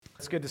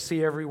It's good to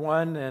see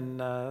everyone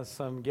and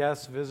some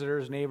guests,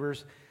 visitors,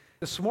 neighbors.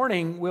 This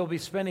morning, we'll be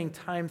spending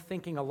time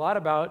thinking a lot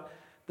about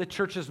the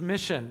church's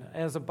mission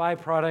as a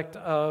byproduct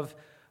of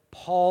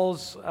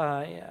Paul's,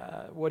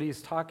 what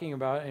he's talking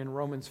about in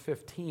Romans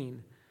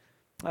 15.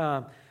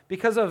 We're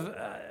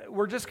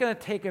just going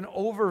to take an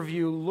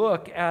overview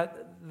look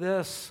at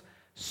this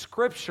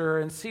scripture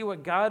and see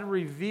what God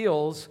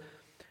reveals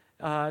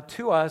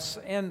to us.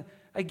 And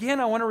again,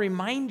 I want to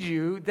remind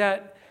you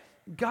that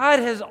God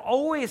has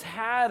always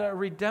had a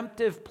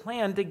redemptive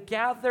plan to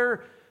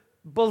gather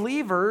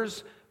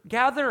believers,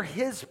 gather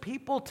His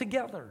people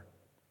together.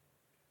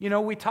 You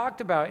know, we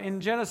talked about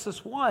in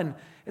Genesis 1,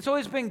 it's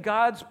always been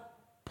God's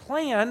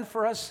plan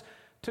for us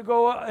to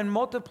go and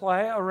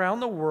multiply around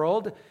the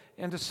world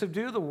and to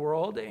subdue the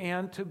world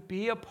and to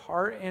be a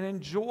part and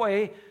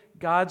enjoy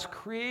God's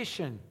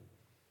creation.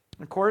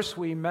 Of course,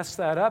 we messed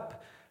that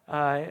up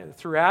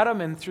through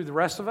Adam and through the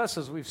rest of us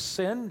as we've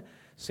sinned.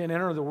 Sin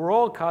entered the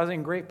world,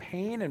 causing great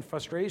pain and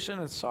frustration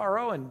and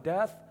sorrow and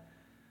death.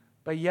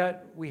 But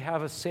yet we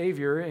have a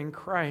Savior in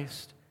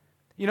Christ.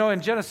 You know,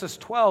 in Genesis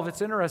 12,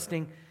 it's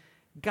interesting.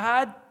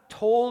 God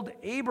told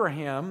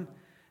Abraham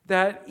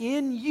that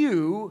in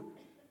you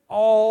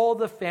all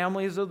the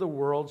families of the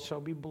world shall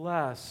be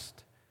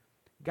blessed.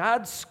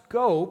 God's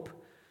scope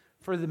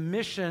for the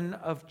mission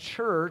of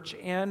church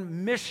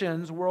and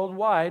missions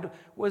worldwide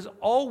was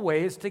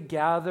always to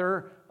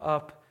gather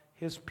up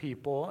His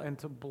people and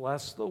to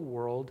bless the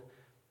world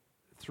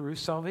through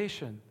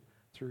salvation,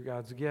 through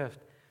God's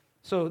gift.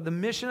 So the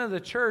mission of the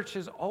church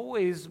has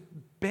always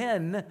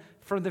been,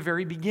 from the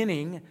very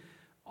beginning,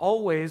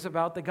 always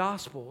about the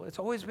gospel. It's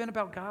always been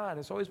about God.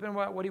 It's always been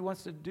about what He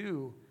wants to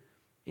do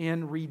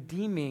in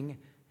redeeming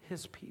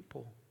His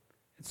people.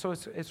 And so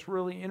it's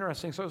really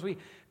interesting. So as we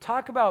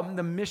talk about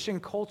the mission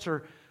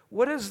culture,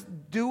 what is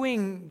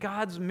doing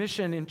God's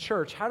mission in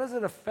church? How does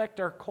it affect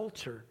our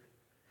culture?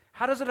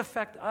 How does it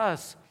affect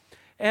us?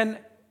 And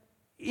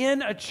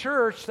in a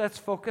church that's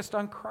focused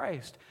on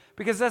Christ,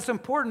 because that's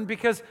important,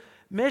 because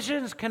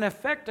missions can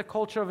affect the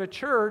culture of a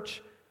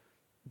church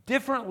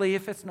differently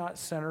if it's not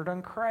centered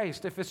on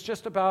Christ, if it's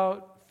just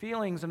about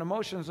feelings and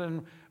emotions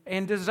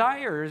and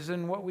desires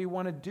and what we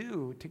want to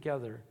do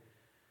together.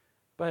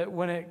 But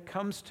when it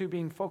comes to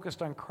being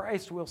focused on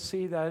Christ, we'll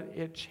see that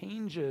it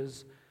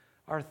changes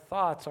our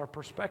thoughts, our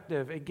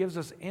perspective. It gives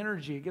us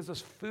energy, it gives us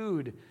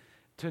food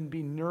to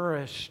be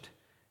nourished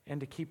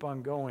and to keep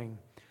on going.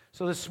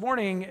 So this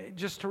morning,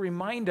 just to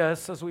remind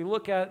us as we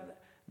look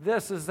at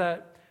this, is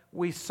that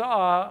we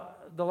saw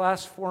the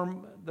last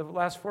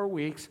 4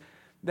 weeks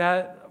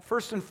that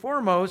first and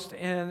foremost,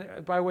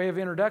 and by way of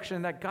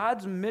introduction, that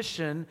God's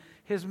mission,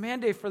 His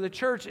mandate for the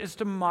church is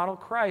to model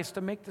Christ,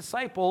 to make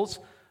disciples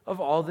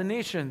of all the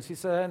nations. He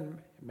said in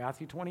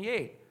Matthew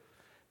 28.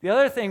 The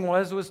other thing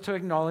was to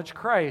acknowledge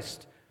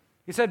Christ.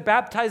 He said,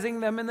 baptizing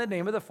them in the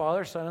name of the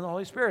Father, Son, and the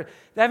Holy Spirit.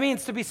 That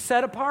means to be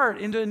set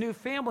apart into a new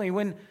family.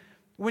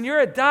 When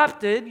you're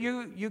adopted,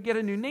 you get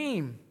a new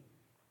name,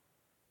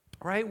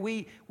 right?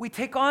 We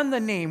take on the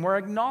name. We're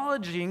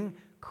acknowledging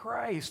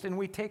Christ, and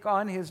we take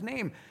on His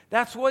name.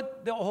 That's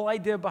what the whole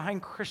idea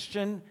behind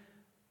Christian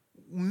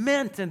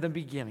meant in the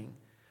beginning.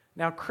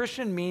 Now,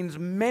 Christian means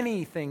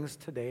many things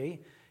today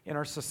in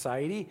our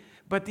society,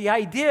 but the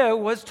idea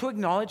was to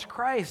acknowledge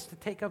Christ, to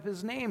take up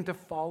His name, to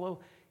follow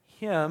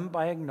Him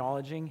by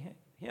acknowledging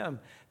Him.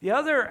 The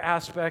other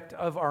aspect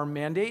of our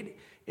mandate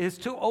is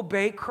to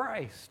obey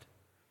Christ.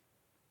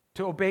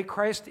 To obey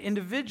Christ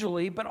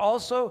individually, but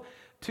also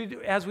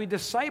as we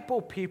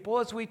disciple people,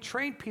 as we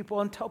train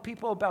people and tell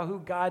people about who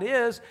God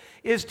is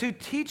to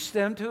teach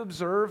them to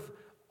observe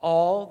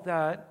all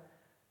that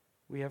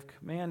we have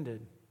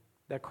commanded,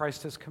 that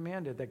Christ has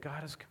commanded, that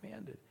God has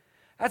commanded.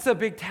 That's a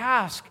big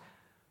task.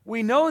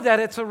 We know that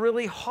it's a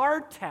really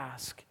hard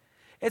task.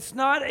 It's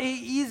not an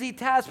easy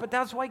task, but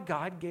that's why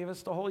God gave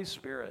us the Holy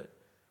Spirit.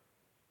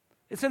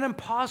 It's an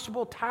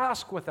impossible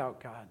task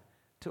without God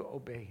to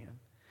obey Him.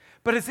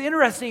 But it's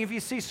interesting, if you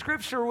see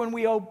Scripture, when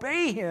we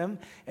obey Him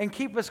and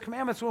keep His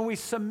commandments, when we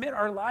submit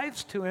our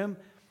lives to Him,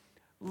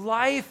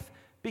 life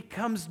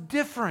becomes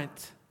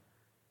different.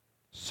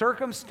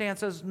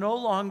 Circumstances no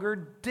longer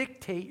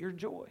dictate your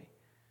joy.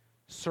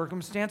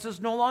 Circumstances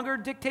no longer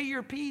dictate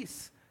your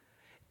peace.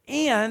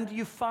 And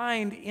you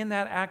find in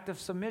that act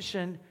of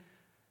submission,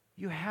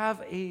 you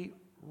have a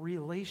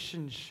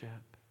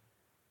relationship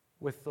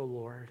with the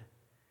Lord.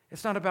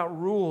 It's not about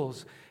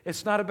rules.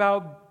 It's not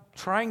about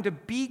trying to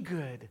be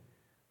good.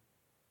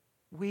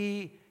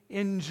 We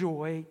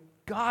enjoy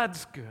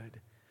God's good.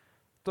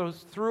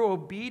 Through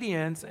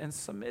obedience and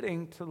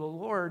submitting to the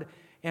Lord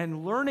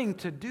and learning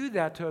to do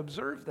that, to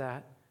observe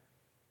that,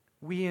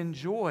 we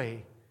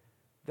enjoy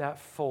that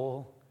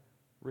full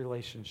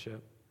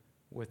relationship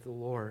with the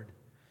Lord.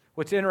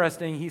 What's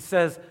interesting, He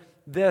says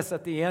this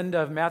at the end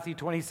of Matthew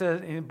 20, He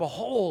says,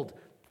 behold,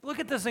 look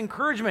at this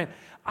encouragement,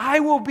 I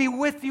will be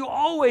with you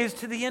always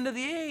to the end of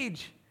the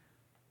age.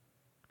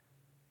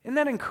 Isn't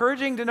that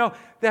encouraging to know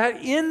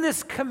that in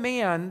this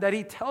command that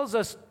He tells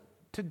us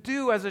to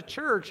do as a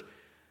church,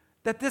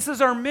 that this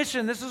is our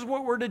mission, this is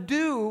what we're to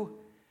do,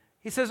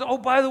 He says, oh,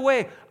 by the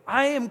way,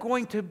 I am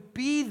going to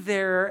be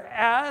there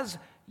as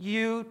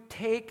you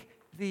take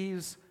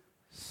these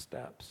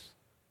steps.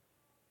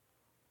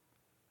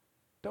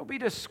 Don't be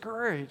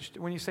discouraged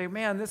when you say,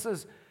 man,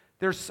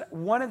 there's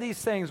one of these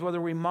things,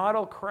 whether we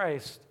model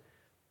Christ,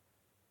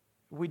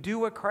 we do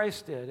what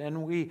Christ did,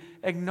 and we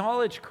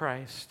acknowledge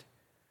Christ,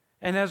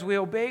 and as we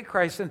obey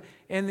Christ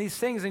and these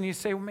things, and you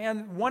say,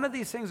 man, one of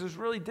these things is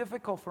really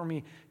difficult for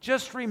me,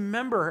 just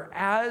remember,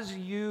 as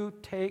you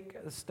take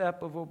a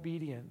step of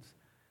obedience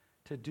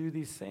to do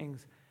these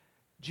things,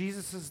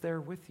 Jesus is there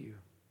with you,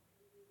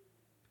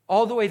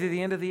 all the way to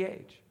the end of the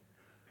age.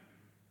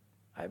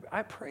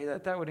 I pray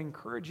that would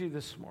encourage you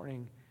this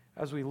morning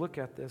as we look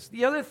at this.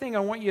 The other thing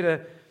I want you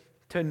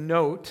to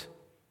note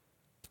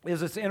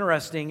is, it's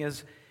interesting,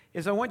 is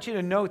I want you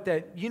to note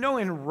that,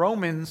 in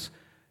Romans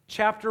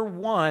chapter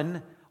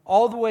 1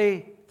 all the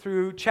way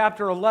through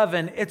chapter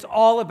 11, it's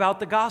all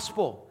about the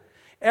gospel.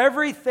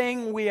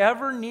 Everything we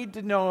ever need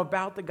to know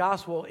about the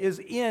gospel is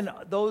in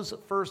those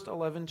first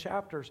 11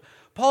 chapters.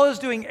 Paul is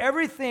doing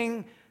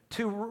everything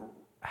to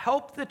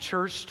help the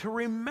church to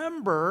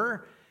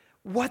remember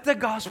what the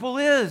gospel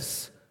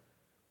is.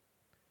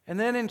 And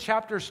then in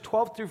chapters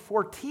 12 through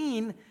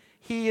 14,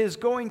 he is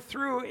going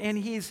through and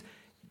he's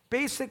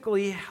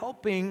basically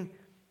helping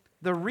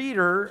the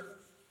reader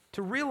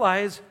to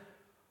realize,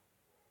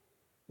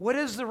 what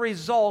is the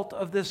result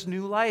of this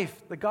new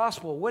life, the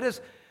gospel?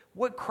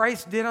 What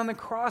Christ did on the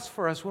cross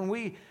for us when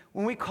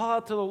we call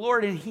out to the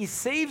Lord and he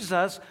saves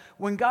us.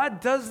 When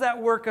God does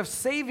that work of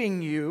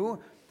saving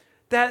you,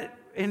 that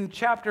in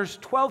chapters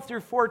 12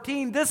 through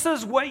 14, this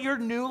is what your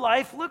new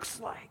life looks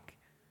like.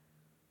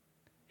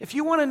 If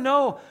you want to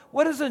know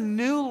what does a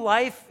new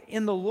life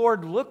in the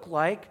Lord look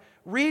like,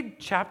 read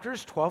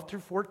chapters 12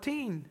 through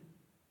 14.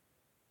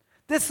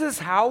 This is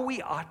how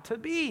we ought to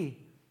be.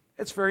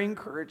 It's very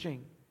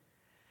encouraging.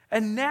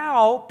 And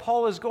now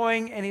Paul is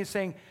going and he's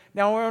saying,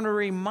 now I want to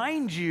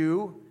remind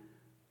you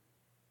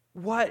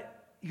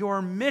what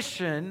your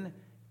mission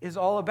is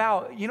all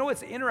about. You know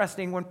what's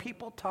interesting? When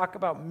people talk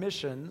about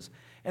missions,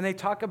 and they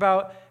talk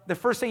about, the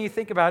first thing you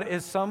think about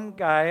is some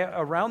guy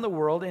around the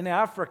world in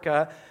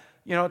Africa,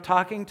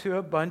 talking to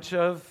a bunch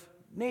of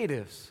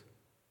natives.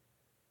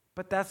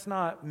 But that's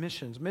not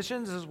missions.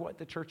 Missions is what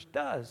the church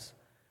does.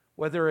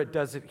 Whether it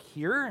does it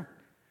here,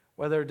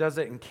 whether it does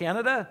it in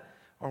Canada,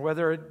 or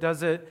whether it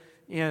does it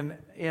in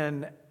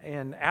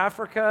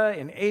Africa,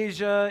 in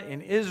Asia,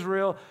 in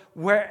Israel,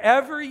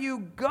 wherever you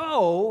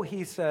go,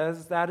 he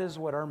says, that is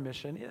what our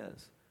mission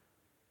is.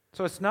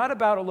 So it's not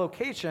about a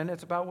location,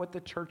 it's about what the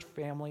church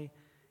family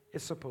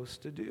is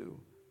supposed to do.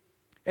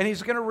 And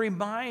he's going to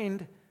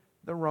remind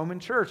the Roman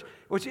church.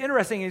 What's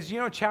interesting is,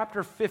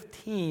 chapter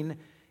 15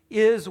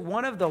 is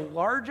one of the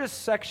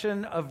largest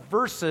section of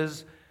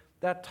verses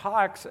that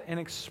talks and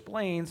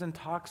explains and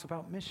talks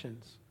about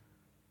missions.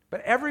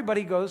 But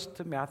everybody goes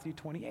to Matthew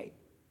 28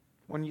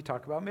 when you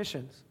talk about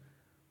missions.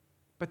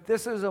 But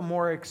this is a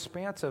more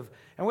expansive,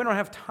 and we don't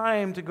have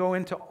time to go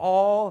into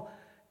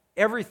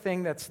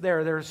everything that's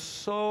there. There's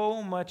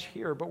so much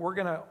here, but we're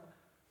going to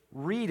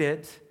read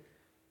it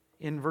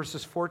in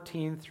verses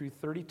 14 through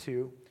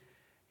 32,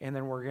 and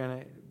then we're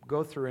going to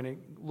go through and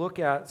look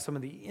at some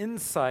of the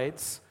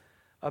insights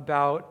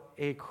about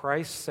a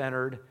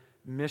Christ-centered,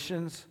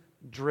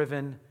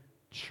 missions-driven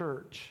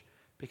church,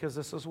 because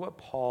this is what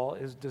Paul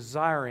is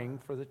desiring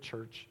for the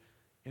church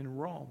in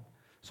Rome.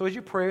 So would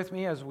you pray with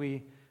me as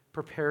we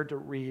prepare to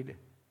read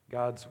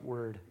God's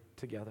word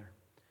together?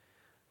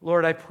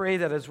 Lord, I pray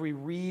that as we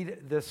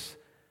read this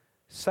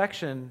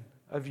section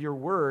of your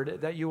word,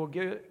 that you will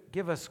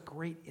give us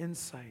great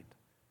insight.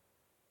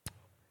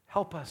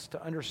 Help us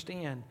to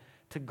understand,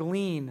 to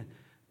glean,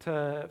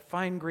 to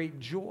find great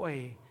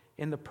joy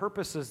in the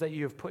purposes that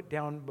you have put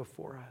down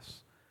before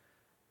us.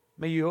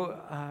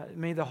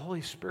 May the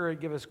Holy Spirit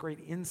give us great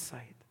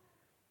insight,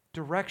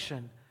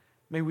 direction.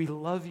 May we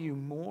love you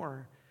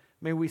more.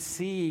 May we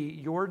see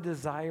your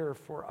desire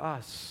for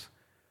us.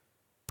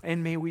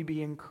 And may we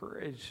be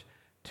encouraged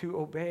to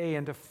obey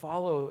and to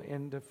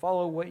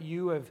follow what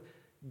you have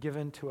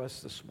given to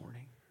us this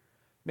morning.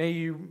 May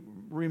you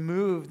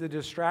remove the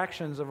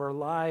distractions of our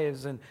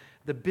lives and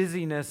the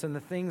busyness and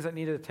the things that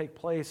need to take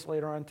place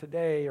later on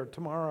today or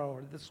tomorrow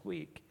or this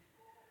week.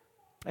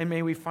 And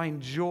may we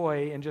find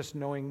joy in just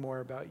knowing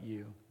more about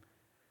you.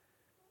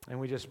 And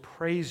we just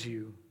praise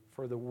you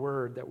for the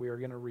word that we are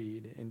going to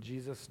read. In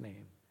Jesus'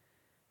 name,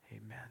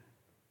 amen.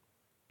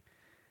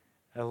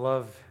 I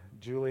love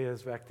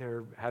Julia's back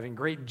there having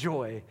great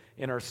joy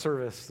in our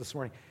service this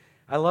morning.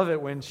 I love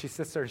it when she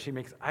sits there and she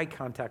makes eye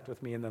contact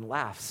with me and then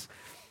laughs.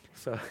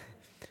 So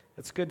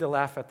it's good to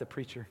laugh at the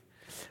preacher.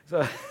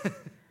 So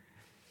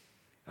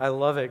I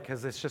love it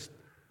because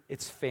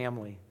it's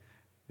family.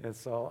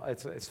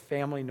 It's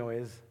family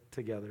noise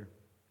together.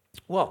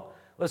 Well,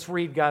 let's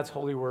read God's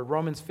holy word.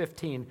 Romans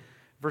 15,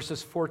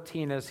 verses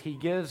 14, as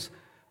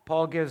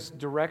Paul gives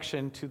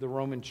direction to the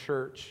Roman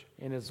church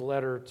in his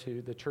letter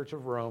to the church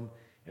of Rome,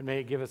 and may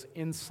it give us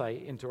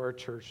insight into our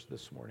church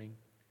this morning.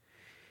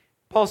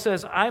 Paul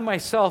says, I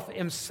myself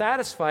am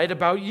satisfied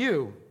about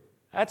you.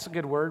 That's a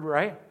good word,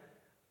 right?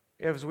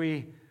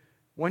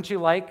 Wouldn't you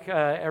like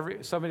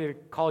somebody to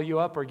call you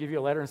up or give you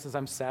a letter and says,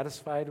 I'm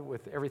satisfied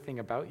with everything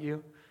about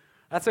you?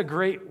 That's a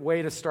great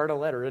way to start a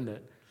letter, isn't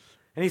it?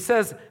 And he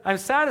says, I'm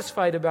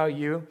satisfied about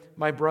you,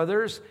 my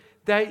brothers,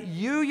 that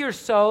you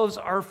yourselves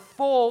are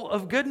full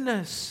of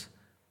goodness,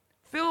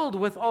 filled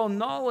with all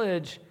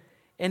knowledge,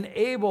 and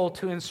able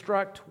to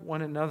instruct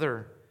one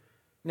another.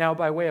 Now,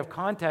 by way of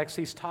context,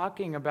 he's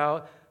talking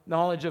about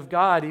knowledge of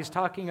God. He's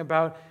talking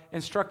about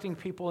instructing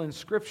people in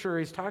Scripture.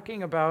 He's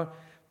talking about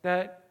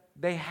that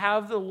they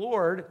have the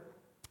Lord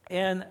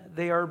and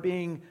they are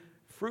being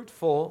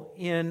fruitful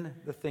in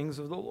the things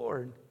of the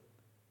Lord.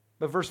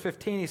 But verse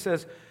 15, he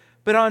says,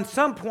 but on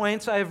some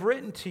points I have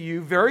written to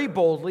you very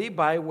boldly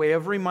by way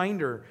of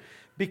reminder,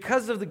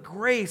 because of the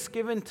grace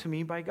given to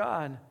me by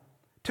God,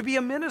 to be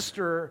a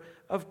minister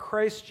of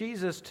Christ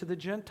Jesus to the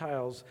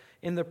Gentiles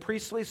in the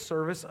priestly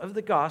service of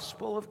the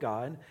gospel of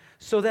God,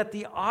 so that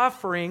the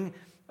offering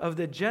of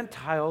the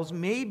Gentiles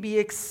may be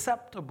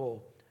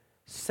acceptable,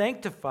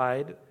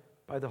 sanctified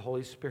by the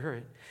Holy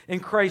Spirit. In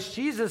Christ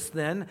Jesus,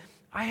 then,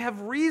 I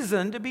have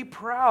reason to be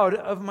proud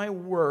of my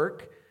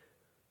work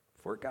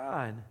for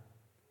God.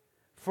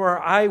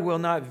 For I will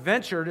not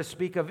venture to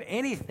speak of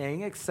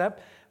anything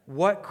except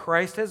what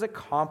Christ has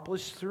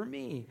accomplished through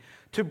me,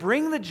 to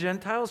bring the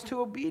Gentiles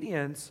to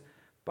obedience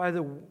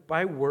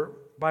by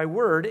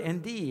word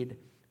and deed,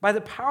 by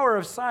the power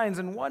of signs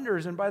and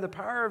wonders, and by the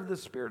power of the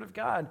Spirit of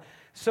God,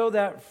 so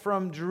that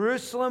from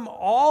Jerusalem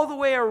all the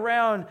way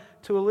around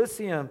to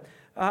Elysium,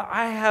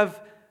 I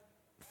have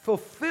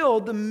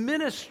fulfilled the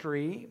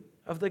ministry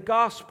of the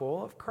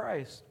gospel of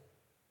Christ.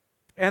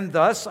 And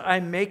thus I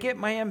make it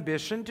my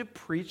ambition to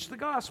preach the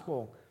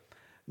gospel,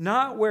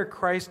 not where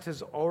Christ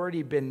has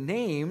already been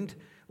named,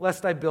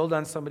 lest I build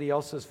on somebody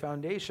else's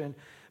foundation,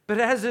 but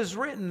as is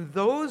written,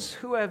 those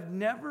who have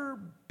never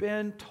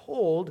been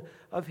told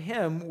of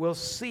him will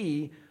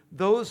see,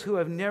 those who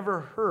have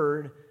never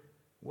heard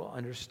will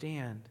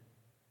understand.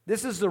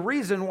 This is the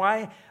reason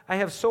why I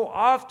have so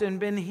often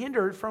been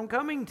hindered from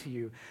coming to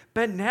you.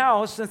 But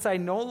now, since I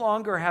no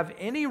longer have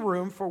any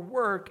room for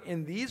work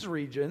in these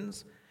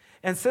regions,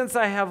 and since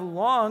I have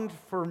longed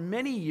for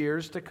many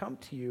years to come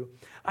to you,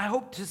 I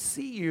hope to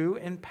see you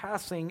in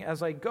passing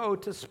as I go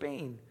to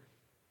Spain,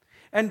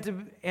 and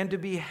to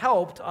be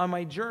helped on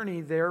my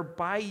journey there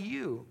by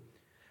you,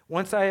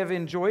 once I have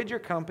enjoyed your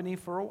company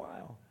for a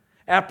while.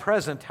 At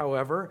present,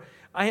 however,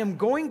 I am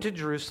going to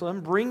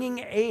Jerusalem, bringing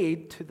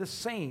aid to the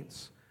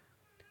saints.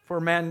 For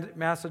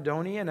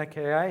Macedonia and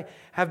Achaia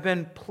have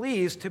been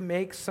pleased to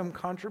make some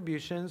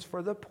contributions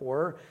for the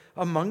poor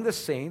among the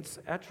saints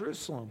at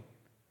Jerusalem.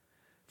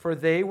 For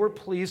they were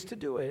pleased to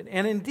do it.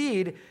 And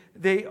indeed,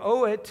 they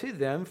owe it to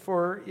them,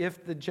 for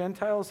if the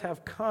Gentiles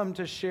have come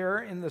to share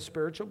in the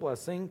spiritual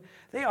blessing,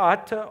 they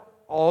ought to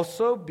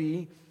also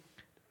be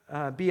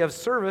of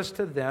service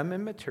to them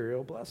in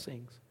material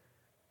blessings.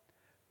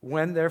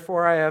 When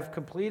therefore I have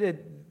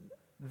completed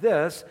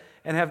this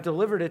and have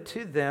delivered it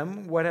to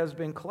them, what has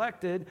been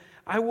collected,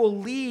 I will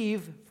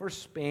leave for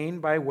Spain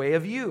by way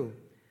of you.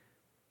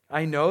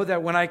 I know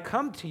that when I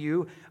come to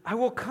you, I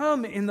will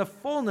come in the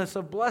fullness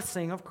of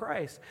blessing of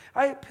Christ.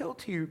 I appeal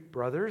to you,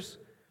 brothers,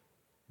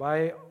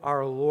 by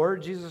our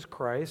Lord Jesus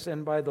Christ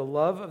and by the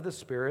love of the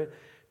Spirit,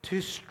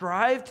 to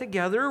strive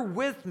together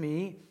with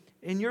me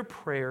in your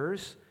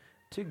prayers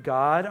to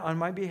God on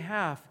my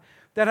behalf,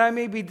 that I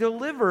may be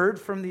delivered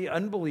from the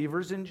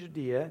unbelievers in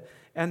Judea,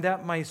 and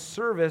that my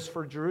service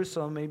for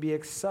Jerusalem may be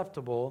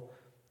acceptable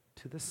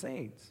to the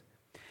saints,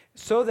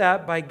 so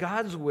that by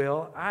God's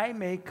will I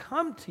may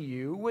come to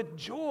you with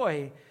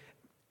joy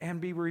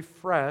and be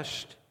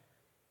refreshed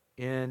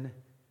in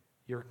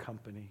your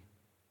company.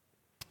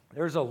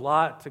 There's a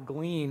lot to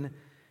glean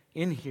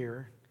in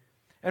here,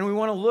 and we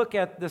want to look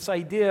at this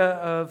idea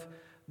of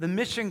the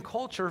mission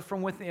culture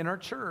from within our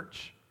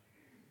church.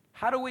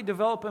 How do we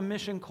develop a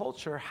mission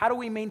culture? How do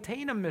we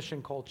maintain a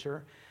mission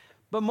culture?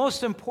 But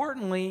most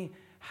importantly,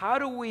 how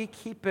do we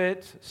keep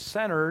it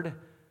centered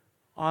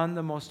on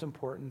the most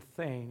important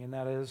thing, and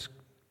that is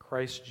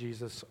Christ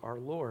Jesus our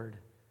Lord?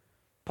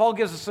 Paul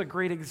gives us a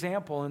great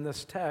example in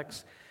this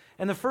text.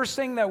 And the first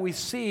thing that we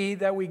see,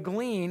 that we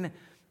glean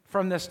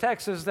from this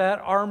text, is that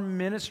our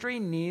ministry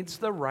needs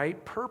the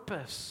right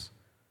purpose.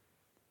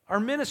 Our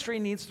ministry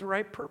needs the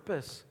right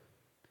purpose.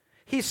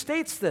 He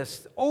states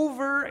this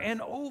over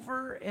and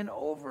over and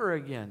over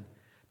again.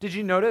 Did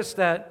you notice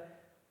that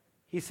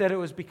he said it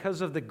was because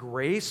of the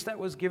grace that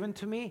was given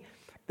to me?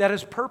 That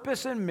his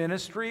purpose in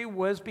ministry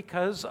was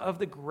because of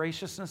the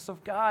graciousness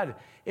of God.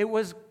 It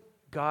was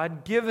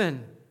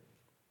God-given.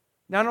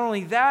 Not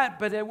only that,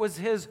 but it was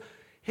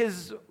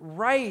his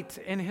right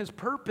and his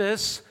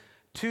purpose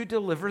to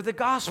deliver the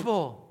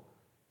gospel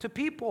to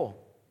people.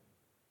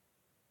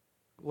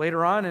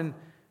 Later on in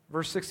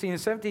verse 16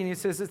 and 17, he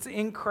says, it's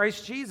in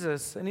Christ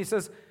Jesus. And he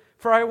says,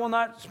 for I will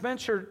not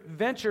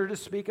venture to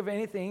speak of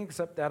anything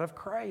except that of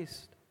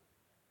Christ.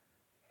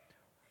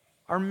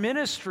 Our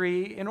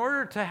ministry, in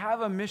order to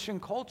have a mission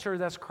culture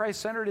that's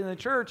Christ-centered in the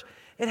church,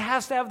 it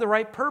has to have the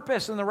right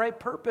purpose. And the right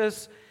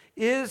purpose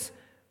is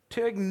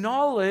to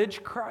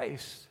acknowledge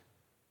Christ,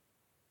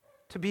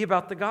 to be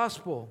about the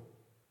gospel.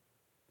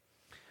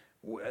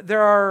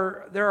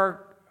 There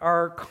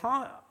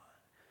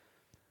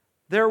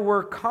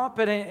were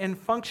competent and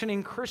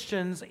functioning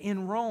Christians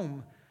in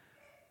Rome.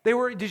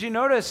 Did you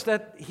notice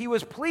that he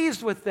was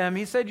pleased with them?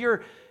 He said,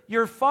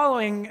 you're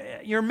following,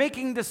 you're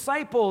making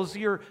disciples,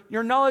 your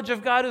knowledge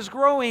of God is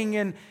growing,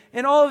 and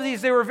all of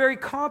these, they were very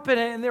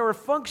competent and they were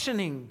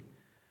functioning.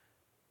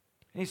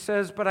 And he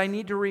says, but I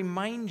need to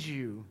remind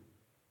you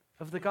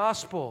of the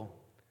gospel.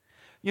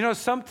 You know,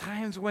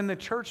 sometimes when the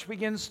church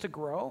begins to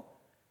grow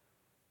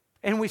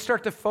and we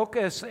start to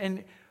focus,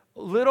 and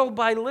little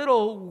by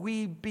little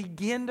we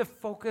begin to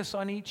focus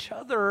on each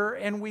other,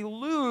 and we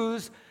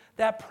lose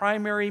that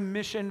primary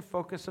mission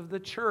focus of the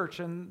church,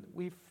 and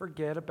we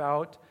forget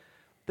about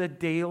the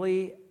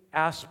daily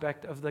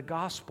aspect of the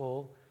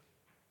gospel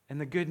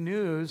and the good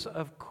news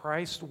of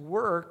Christ's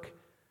work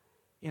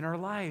in our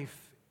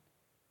life,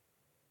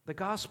 the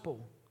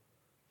gospel.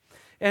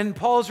 And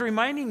Paul's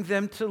reminding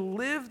them to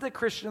live the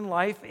Christian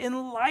life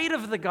in light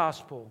of the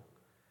gospel.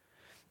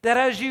 That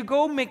as you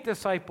go make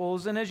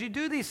disciples and as you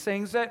do these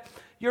things, that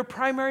your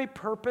primary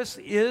purpose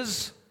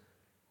is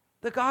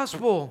the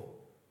gospel.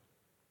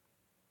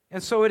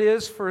 And so it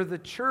is for the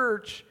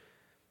church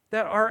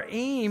that our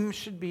aim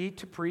should be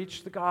to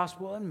preach the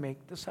gospel and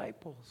make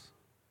disciples.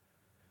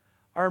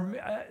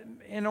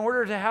 In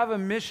order to have a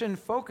mission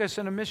focus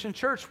and a mission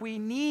church, we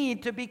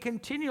need to be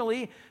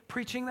continually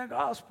preaching the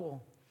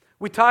gospel.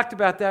 We talked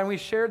about that, and we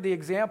shared the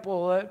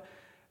example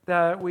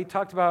that we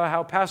talked about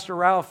how Pastor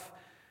Ralph,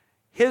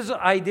 his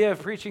idea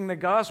of preaching the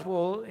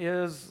gospel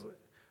is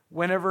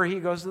whenever he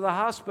goes to the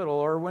hospital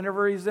or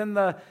whenever he's in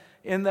the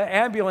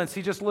ambulance,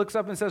 he just looks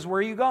up and says, "Where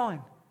are you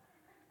going?"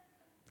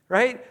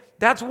 Right?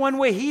 That's one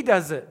way he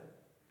does it.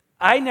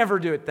 I never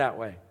do it that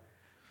way.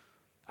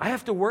 I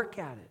have to work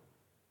at it.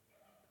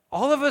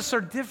 All of us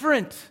are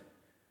different.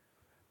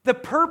 The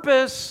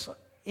purpose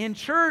in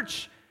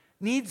church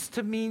needs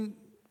to mean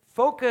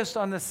focused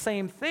on the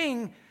same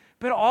thing,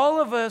 but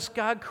all of us,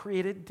 God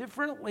created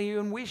differently,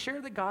 and we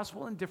share the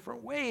gospel in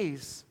different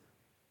ways.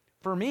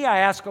 For me, I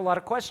ask a lot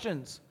of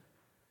questions.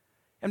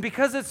 And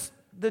because it's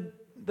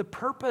the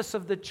purpose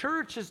of the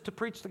church is to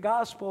preach the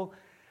gospel,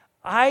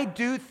 I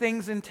do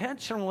things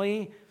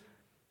intentionally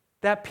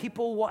that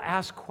people will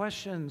ask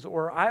questions,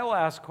 or I will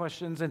ask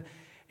questions, and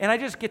I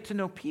just get to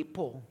know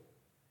people.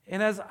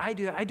 And as I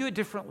do it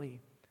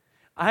differently.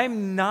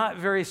 I'm not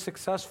very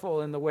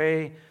successful in the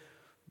way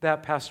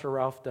that Pastor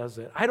Ralph does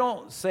it. I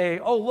don't say,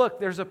 "Oh, look,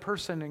 there's a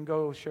person," and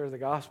go share the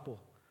gospel.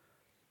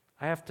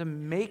 I have to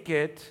make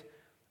it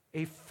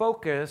a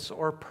focus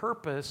or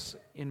purpose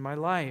in my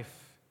life.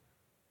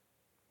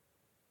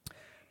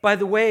 By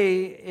the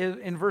way,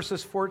 in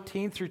verses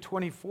 14 through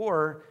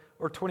 24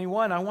 or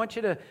 21, I want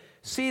you to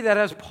see that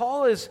as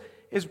Paul is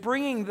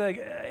bringing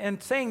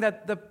and saying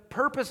that the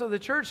purpose of the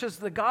church is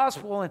the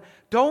gospel, and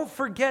don't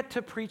forget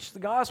to preach the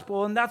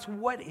gospel, and that's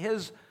what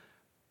his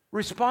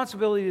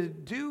responsibility to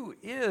do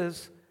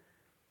is.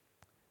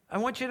 I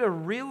want you to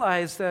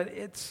realize that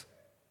it's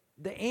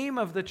the aim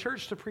of the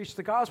church to preach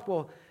the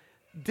gospel.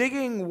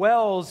 Digging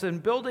wells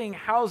and building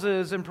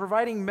houses and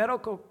providing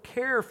medical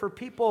care for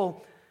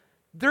people,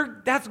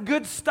 that's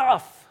good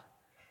stuff.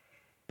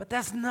 But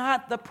that's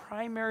not the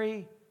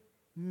primary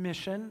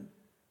mission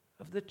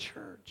of the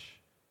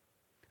church.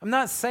 I'm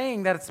not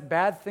saying that it's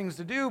bad things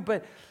to do,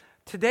 but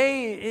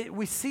today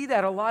we see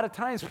that a lot of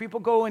times. People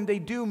go and they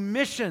do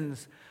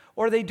missions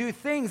or they do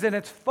things, and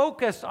it's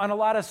focused on a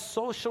lot of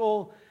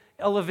social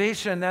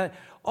elevation. That,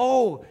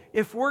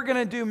 if we're going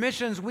to do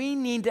missions, we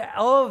need to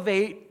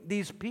elevate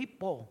these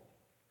people.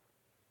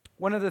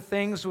 One of the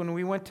things when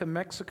we went to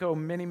Mexico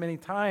many, many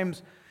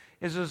times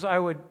is I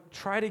would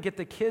try to get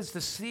the kids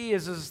to see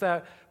is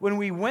that when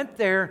we went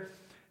there,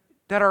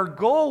 that our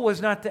goal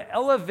was not to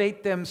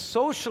elevate them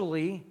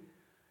socially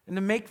and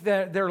to make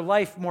their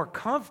life more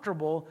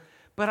comfortable,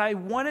 but I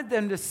wanted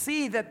them to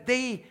see that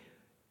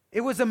it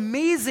was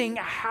amazing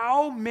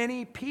how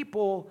many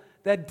people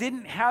that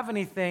didn't have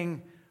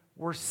anything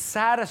were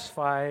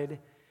satisfied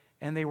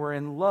and they were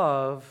in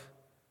love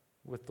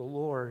with the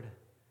Lord.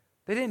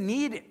 They didn't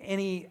need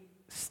any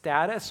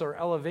status or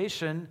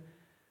elevation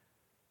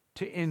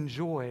to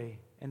enjoy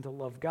and to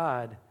love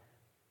God.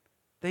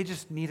 They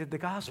just needed the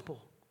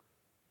gospel.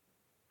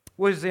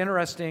 What is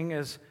interesting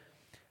is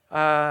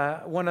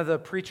one of the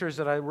preachers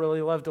that I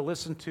really love to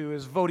listen to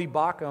is Voddie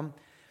Baucham,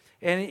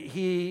 and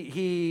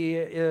he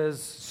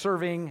is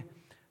serving.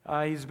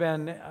 He's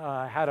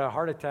had a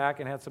heart attack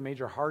and had some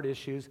major heart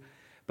issues,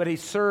 but he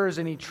serves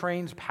and he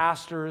trains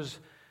pastors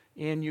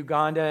in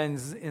Uganda and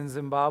in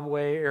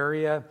Zimbabwe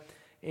area,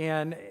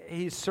 and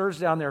he serves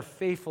down there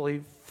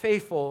faithfully.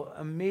 Faithful,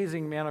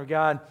 amazing man of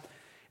God.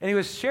 And he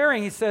was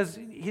sharing, he says,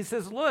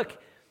 look,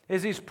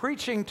 as he's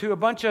preaching to a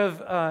bunch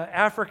of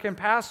African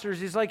pastors,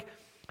 he's like,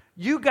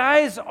 you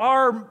guys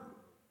are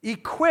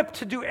equipped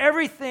to do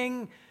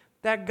everything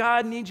that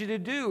God needs you to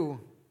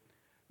do.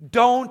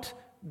 Don't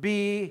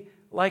be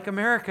like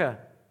America.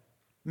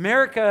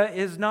 America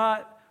is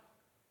not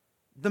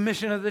the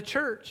mission of the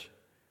church.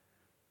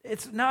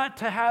 It's not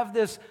to have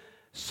this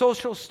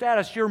social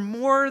status. You're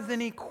more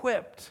than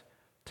equipped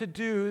to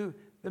do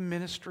the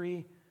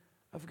ministry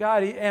of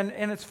God.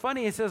 And it's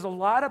funny, he says a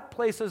lot of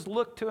places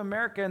look to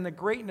America and the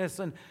greatness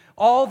and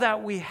all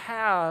that we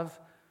have,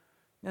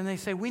 and they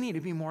say, we need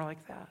to be more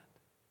like that.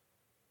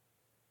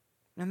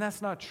 And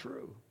that's not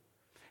true.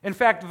 In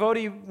fact,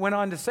 Voddie went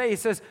on to say, he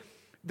says,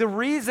 the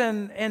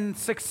reason and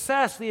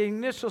success, the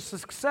initial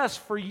success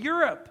for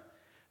Europe,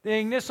 the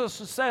initial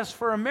success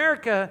for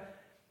America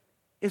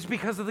is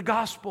because of the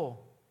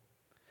gospel.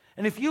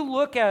 And if you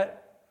look at,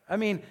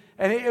 and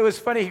it was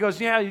funny, he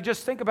goes, yeah, you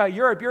just think about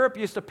Europe. Europe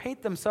used to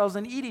paint themselves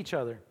and eat each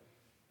other.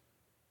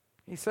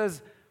 He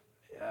says,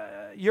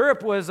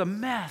 Europe was a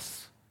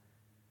mess,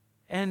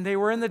 and they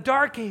were in the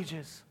dark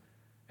ages,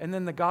 and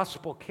then the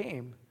gospel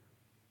came.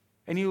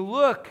 And you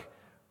look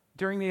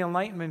during the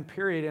Enlightenment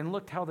period and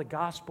looked how the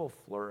gospel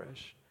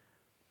flourished.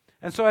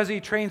 And so as he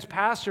trains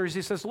pastors,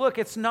 he says, look,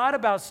 it's not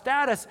about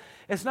status.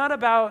 It's not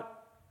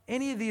about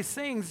any of these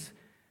things.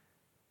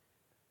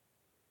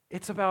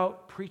 It's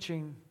about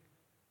preaching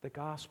the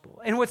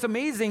gospel. And what's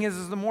amazing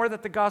is the more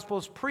that the gospel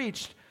is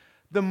preached,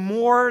 the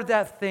more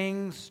that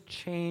things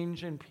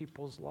change in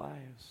people's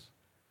lives.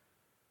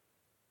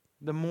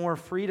 The more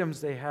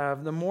freedoms they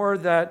have, the more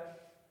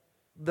that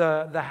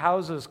the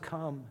houses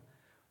come,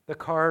 the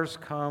cars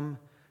come,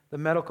 the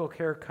medical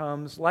care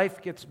comes,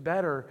 life gets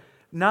better.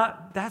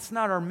 That's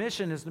not our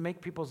mission, is to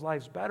make people's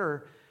lives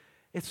better.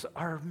 It's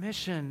our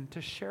mission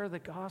to share the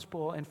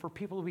gospel and for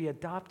people to be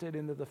adopted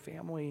into the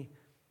family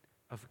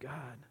of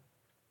God.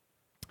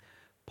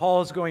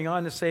 Paul is going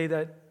on to say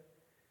that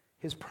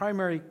his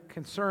primary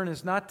concern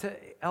is not to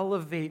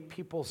elevate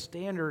people's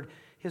standard.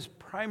 His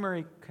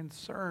primary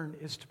concern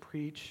is to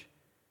preach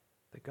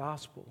the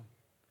gospel.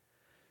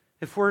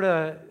 If we're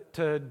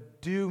to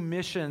do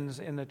missions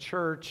in the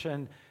church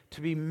and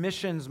to be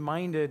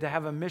missions-minded, to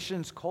have a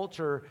missions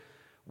culture,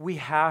 we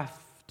have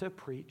to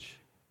preach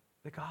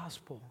the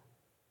gospel.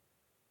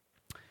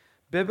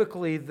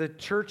 Biblically, the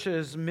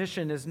church's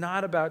mission is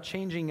not about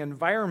changing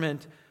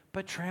environment,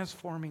 but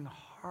transforming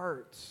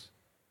hearts.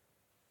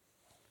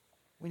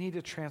 We need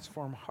to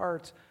transform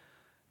hearts.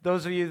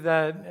 Those of you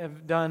that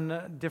have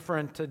done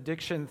different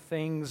addiction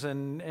things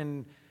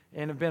and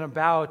have been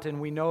about,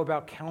 and we know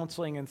about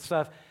counseling and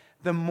stuff,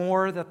 the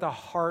more that the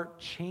heart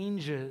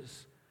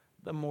changes,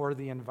 the more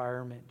the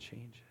environment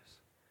changes.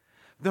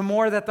 The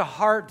more that the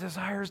heart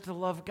desires to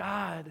love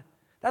God.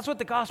 That's what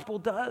the gospel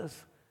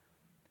does.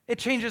 It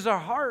changes our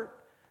heart.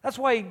 That's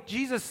why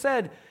Jesus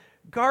said,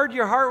 guard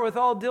your heart with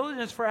all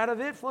diligence, for out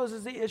of it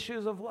flows the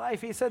issues of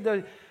life. He said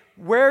that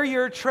where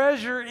your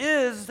treasure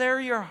is, there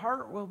your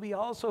heart will be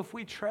also. If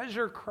we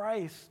treasure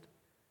Christ,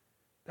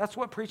 that's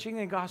what preaching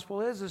the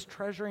gospel is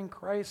treasuring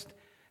Christ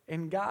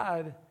and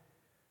God.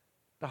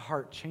 The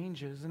heart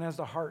changes, and as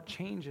the heart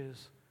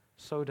changes,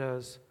 so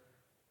does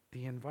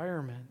the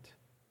environment.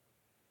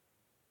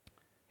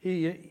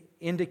 He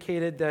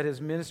indicated that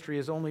his ministry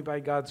is only by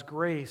God's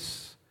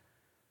grace.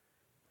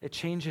 It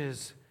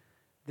changes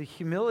the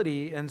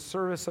humility and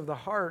service of the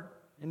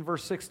heart. In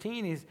verse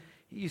 16,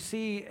 you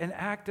see an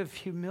act of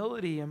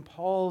humility in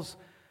Paul's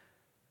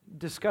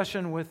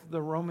discussion with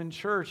the Roman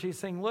church. He's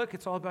saying, look,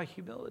 it's all about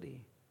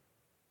humility.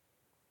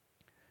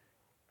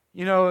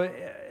 You know,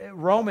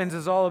 Romans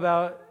is all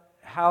about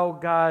how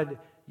God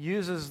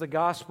uses the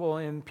gospel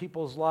in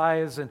people's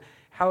lives and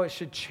how it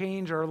should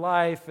change our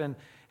life and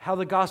how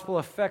the gospel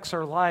affects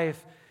our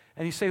life.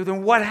 And you say, well,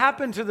 then what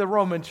happened to the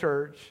Roman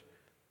church?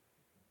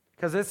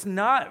 Because it's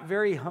not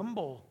very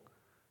humble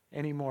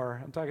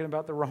anymore. I'm talking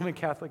about the Roman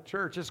Catholic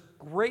Church. It's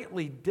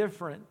greatly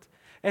different.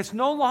 It's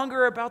no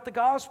longer about the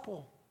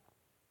gospel.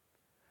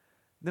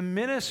 The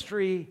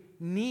ministry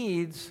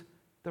needs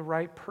the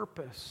right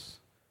purpose.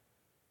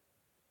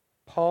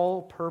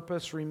 Paul's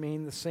purpose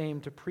remained the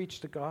same, to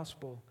preach the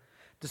gospel,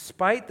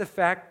 despite the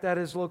fact that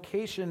his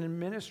location in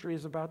ministry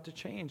is about to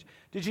change.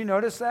 Did you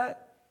notice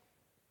that?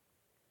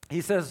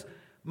 He says,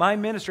 my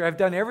ministry, I've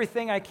done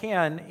everything I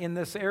can in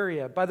this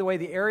area. By the way,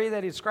 the area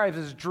that he describes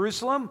is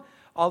Jerusalem,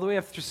 all the way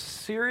up through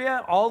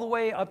Syria, all the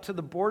way up to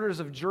the borders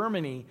of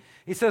Germany.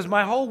 He says,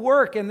 my whole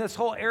work in this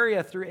whole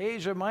area through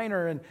Asia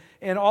Minor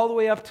and all the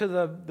way up to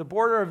the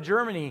border of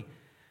Germany,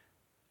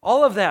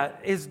 all of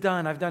that is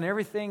done. I've done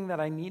everything that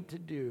I need to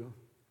do.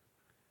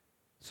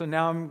 So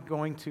now I'm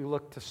going to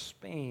look to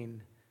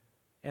Spain,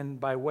 and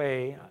by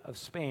way of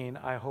Spain,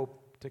 I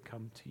hope to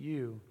come to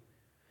you.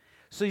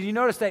 So you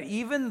notice that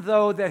even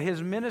though that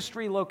his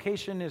ministry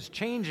location is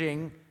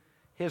changing,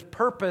 his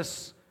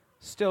purpose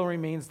still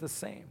remains the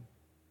same.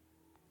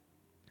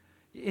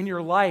 In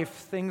your life,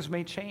 things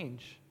may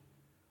change.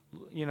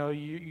 You know,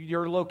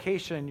 your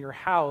location, your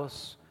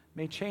house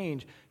may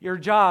change. Your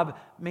job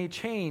may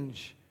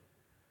change.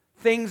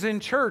 Things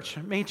in church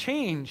may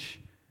change.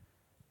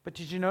 But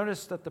did you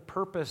notice that the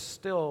purpose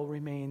still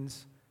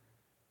remains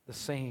the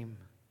same?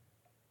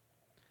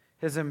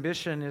 His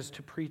ambition is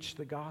to preach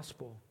the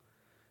gospel.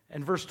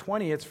 In verse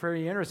 20, it's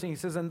very interesting. He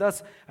says, and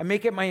thus I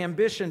make it my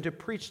ambition to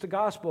preach the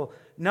gospel,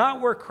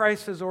 not where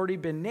Christ has already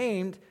been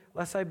named,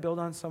 lest I build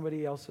on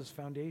somebody else's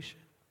foundation.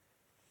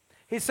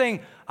 He's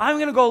saying, I'm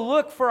going to go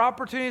look for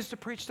opportunities to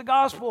preach the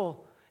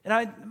gospel.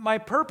 And my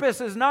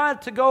purpose is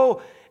not to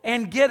go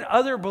and get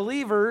other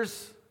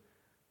believers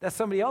that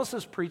somebody else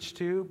has preached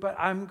to, but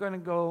I'm going to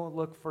go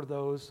look for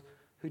those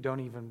who don't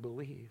even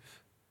believe.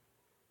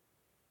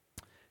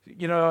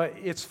 You know,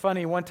 it's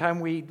funny. One time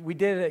we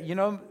did it, you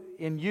know,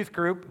 in youth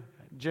group.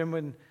 Jim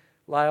and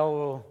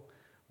Lyle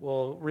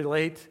will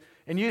relate.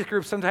 In youth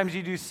group, sometimes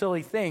you do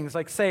silly things,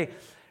 like say,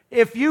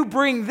 if you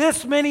bring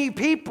this many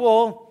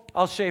people,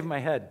 I'll shave my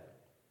head.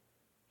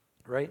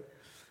 Right?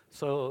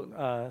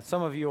 So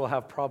some of you will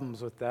have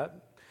problems with that.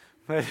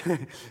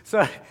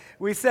 So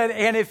we said,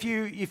 and if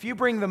you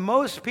bring the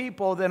most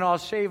people, then I'll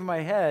shave my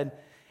head.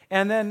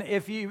 And then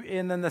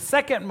the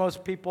second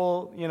most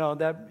people, you know,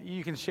 that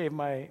you can shave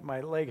my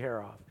leg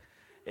hair off.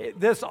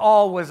 This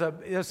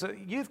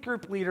youth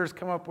group leaders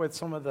come up with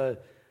some of the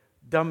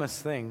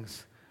dumbest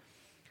things.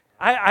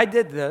 I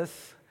did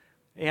this,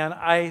 and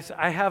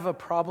I have a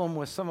problem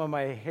with some of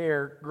my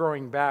hair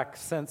growing back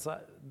since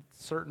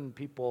certain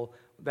people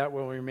that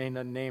will remain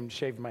unnamed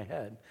shaved my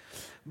head.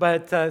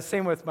 But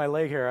same with my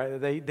leg hair.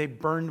 They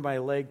burned my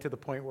leg to the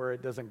point where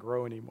it doesn't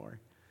grow anymore.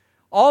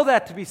 All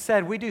that to be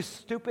said, we do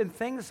stupid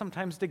things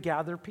sometimes to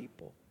gather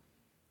people.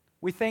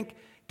 We think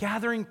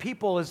gathering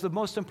people is the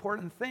most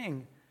important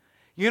thing.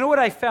 You know what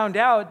I found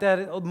out?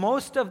 That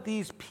most of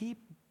these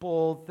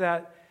people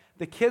that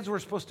the kids were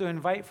supposed to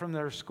invite from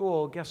their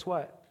school, guess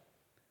what?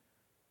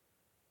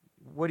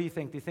 What do you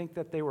think? Do you think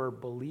that they were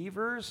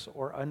believers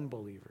or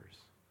unbelievers?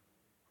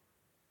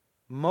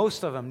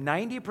 Most of them,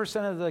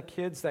 90% of the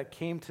kids that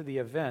came to the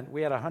event,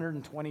 we had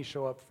 120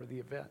 show up for the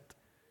event.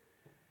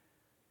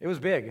 It was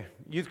big.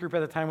 Youth group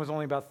at the time was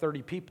only about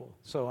 30 people.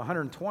 So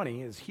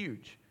 120 is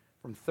huge,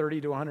 from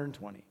 30 to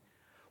 120.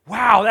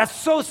 Wow, that's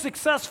so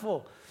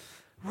successful.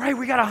 Right,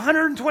 we got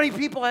 120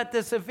 people at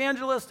this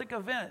evangelistic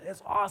event.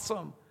 It's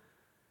awesome.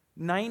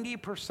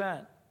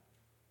 90%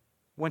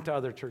 went to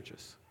other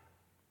churches.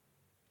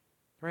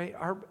 Right?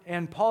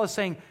 And Paul is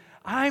saying,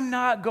 I'm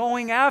not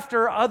going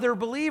after other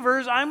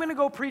believers. I'm going to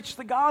go preach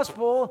the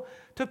gospel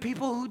to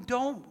people who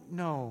don't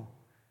know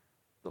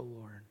the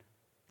Lord.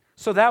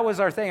 So that was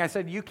our thing. I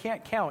said, you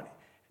can't count.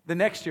 The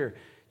next year,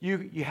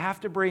 you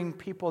have to bring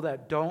people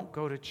that don't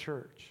go to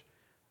church.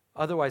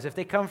 Otherwise, if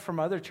they come from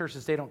other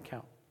churches, they don't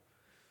count.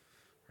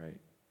 Right?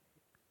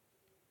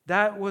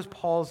 That was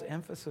Paul's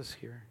emphasis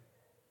here.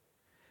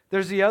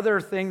 There's the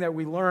other thing that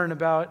we learn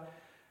about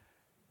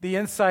the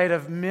insight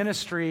of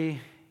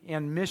ministry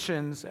and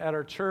missions at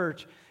our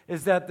church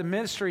is that the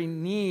ministry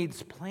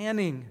needs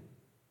planning.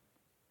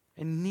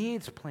 It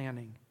needs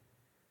planning.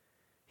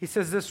 He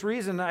says, this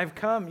reason I've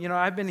come, you know,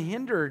 I've been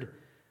hindered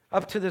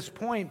up to this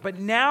point, but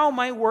now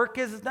my work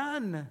is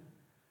done.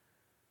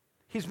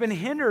 He's been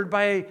hindered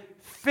by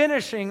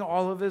finishing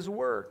all of his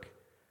work.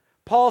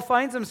 Paul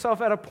finds himself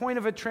at a point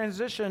of a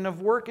transition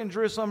of work in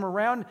Jerusalem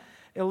around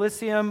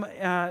Elysium.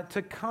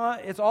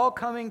 It's all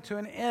coming to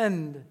an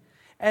end.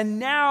 And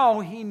now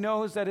he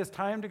knows that his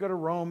time to go to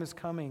Rome is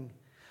coming.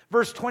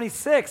 Verse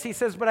 26, he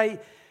says,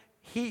 but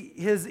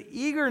his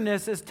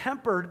eagerness is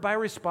tempered by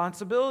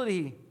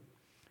responsibility.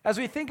 As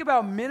we think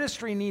about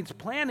ministry needs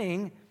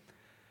planning,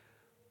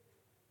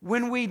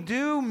 when we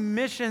do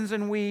missions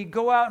and we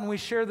go out and we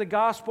share the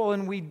gospel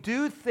and we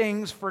do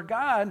things for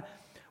God,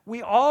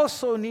 we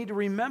also need to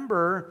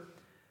remember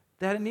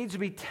that it needs to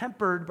be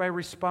tempered by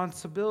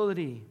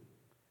responsibility.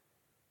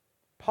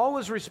 Paul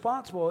was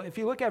responsible. If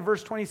you look at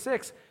verse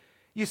 26,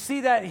 you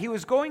see that he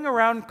was going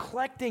around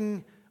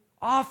collecting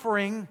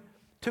offering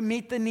to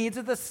meet the needs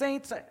of the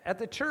saints at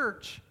the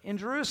church in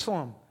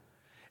Jerusalem.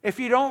 If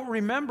you don't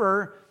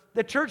remember,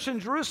 the church in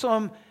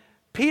Jerusalem,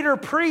 Peter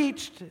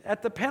preached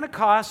at the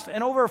Pentecost,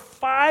 and over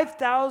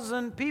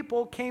 5,000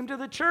 people came to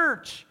the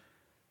church.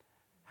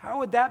 How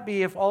would that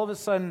be if all of a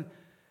sudden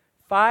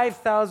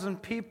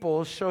 5,000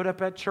 people showed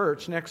up at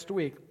church next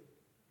week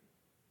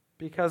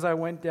because I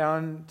went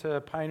down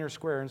to Pioneer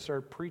Square and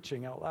started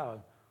preaching out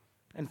loud,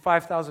 and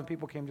 5,000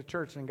 people came to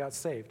church and got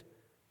saved?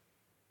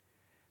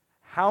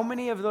 How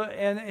many of the,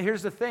 and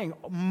here's the thing,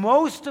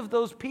 most of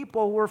those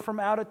people were from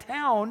out of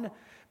town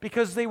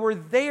because they were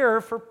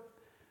there for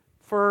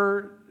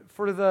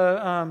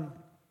the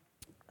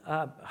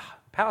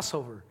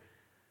Passover.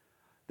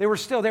 They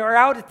were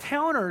out of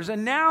towners,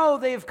 and now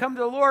they've come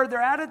to the Lord,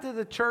 they're added to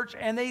the church,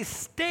 and they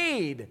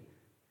stayed.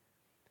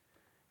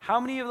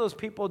 How many of those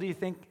people do you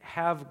think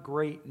have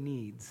great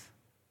needs?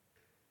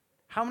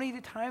 How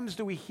many times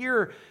do we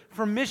hear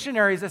from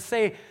missionaries that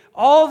say,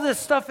 all this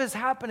stuff is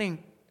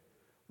happening?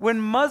 When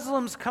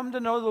Muslims come to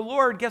know the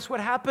Lord, guess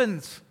what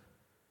happens?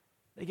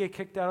 They get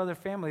kicked out of their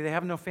family. They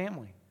have no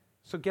family.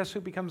 So guess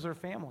who becomes their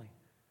family?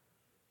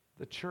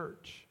 The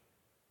church.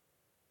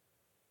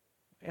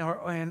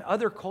 And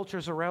other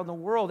cultures around the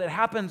world, it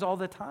happens all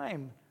the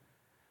time.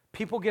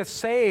 People get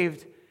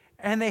saved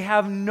and they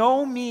have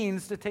no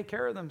means to take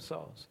care of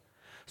themselves.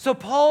 So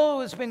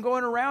Paul has been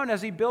going around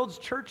as he builds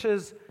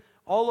churches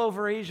all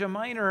over Asia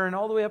Minor and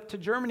all the way up to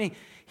Germany.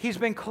 He's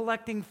been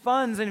collecting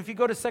funds. And if you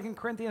go to 2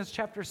 Corinthians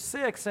chapter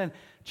 6 and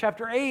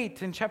chapter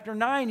 8 and chapter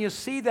 9, you'll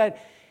see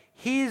that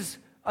he's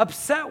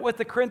upset with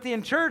the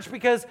Corinthian church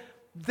because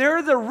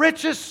they're the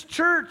richest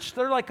church.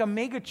 They're like a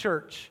mega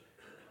church.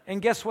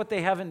 And guess what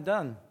they haven't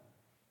done?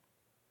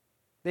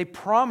 They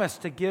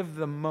promised to give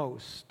the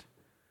most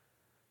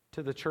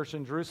to the church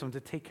in Jerusalem to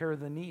take care of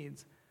the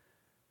needs.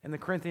 And the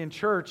Corinthian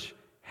church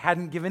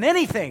hadn't given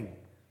anything.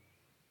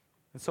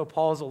 And so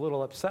Paul is a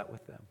little upset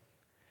with them.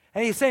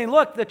 And he's saying,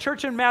 look, the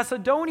church in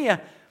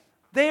Macedonia,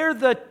 they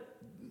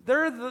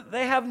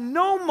have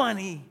no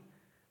money.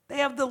 They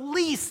have the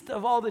least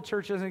of all the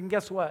churches. And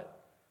guess what?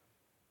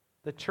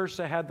 The church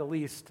that had the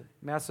least,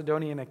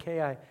 Macedonia and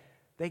Achaia,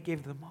 they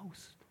gave the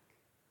most.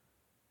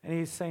 And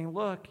he's saying,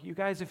 look, you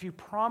guys, if you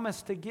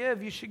promise to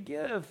give, you should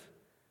give.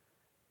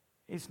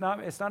 It's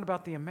not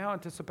about the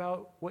amount, it's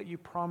about what you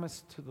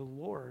promise to the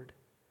Lord.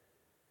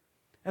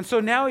 And so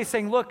now he's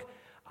saying, look,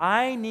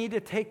 I need to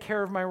take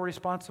care of my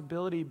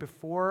responsibility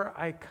before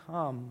I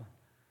come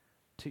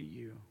to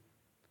you.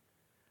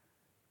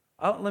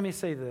 Let me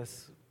say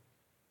this.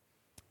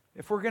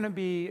 If we're going to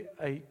be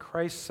a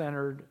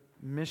Christ-centered,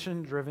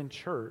 mission-driven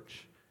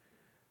church,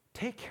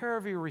 take care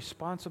of your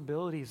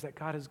responsibilities that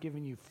God has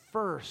given you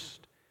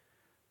first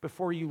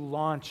before you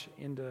launch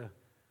into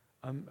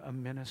a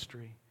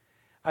ministry.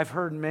 I've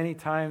heard many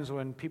times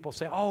when people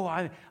say, oh,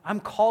 I'm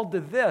called to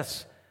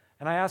this.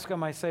 And I ask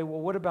them, I say, well,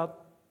 what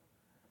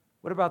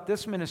about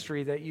this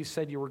ministry that you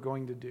said you were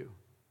going to do?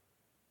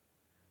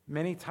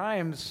 Many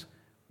times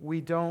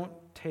we don't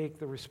take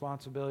the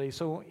responsibility.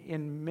 So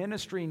in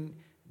ministry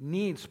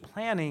needs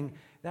planning,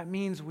 that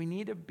means we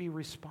need to be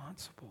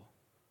responsible.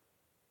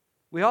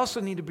 We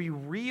also need to be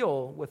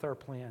real with our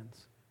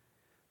plans.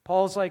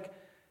 Paul's like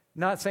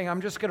not saying,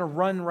 I'm just going to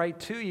run right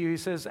to you. He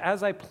says,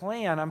 as I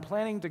plan, I'm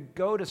planning to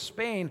go to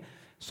Spain,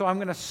 so I'm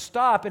going to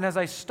stop. And as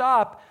I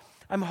stop,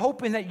 I'm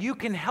hoping that you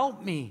can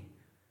help me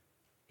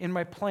in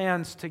my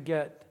plans to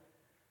get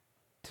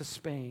to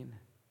Spain.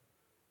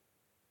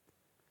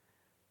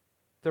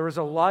 There was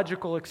a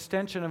logical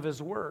extension of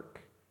his work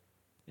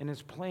in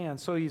his plan.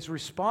 So he's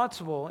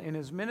responsible in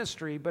his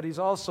ministry, but he's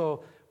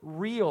also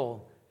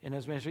real in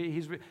his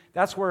ministry.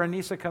 That's where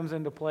Anissa comes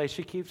into play.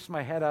 She keeps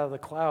my head out of the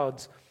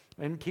clouds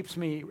and keeps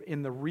me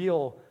in the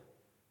real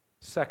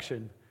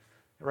section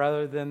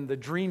rather than the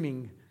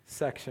dreaming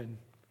section.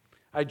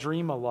 I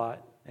dream a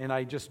lot, and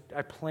I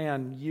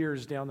plan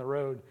years down the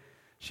road.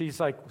 She's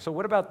like, so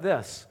what about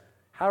this?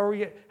 How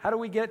do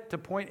we get to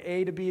point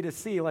A to B to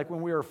C? Like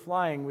when we were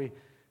flying, we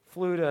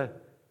flew to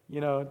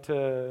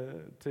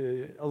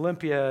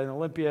Olympia, and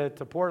Olympia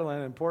to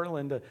Portland, and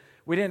Portland to...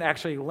 We didn't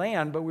actually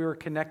land, but we were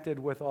connected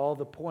with all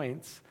the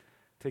points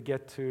to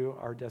get to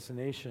our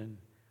destination.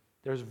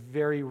 There's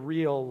very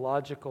real,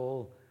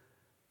 logical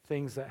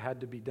things that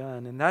had to be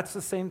done. And that's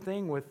the same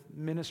thing with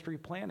ministry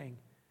planning.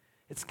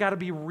 It's got to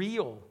be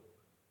real.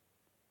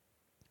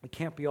 It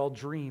can't be all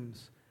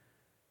dreams.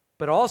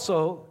 But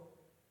also,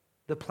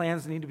 the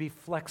plans need to be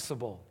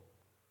flexible.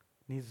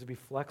 It needs to be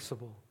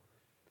flexible.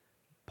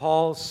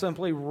 Paul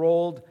simply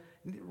rolled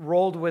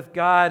with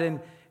God,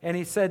 and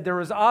he said there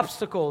was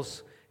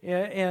obstacles.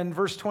 In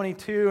verse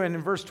 22 and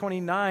in verse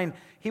 29,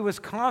 he was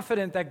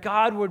confident that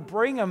God would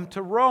bring him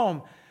to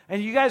Rome.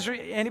 And you guys,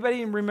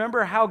 anybody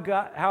remember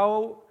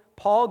how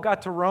Paul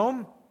got to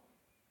Rome?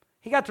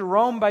 He got to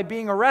Rome by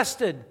being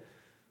arrested,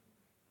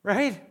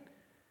 right?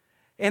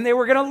 And they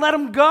were going to let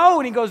him go.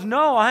 And he goes,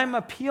 no, I'm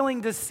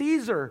appealing to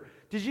Caesar.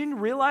 Did you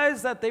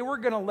realize that they were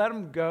going to let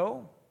him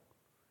go?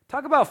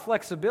 Talk about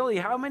flexibility.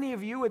 How many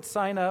of you would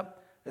sign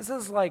up? This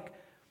is like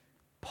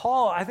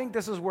Paul. I think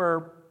this is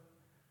where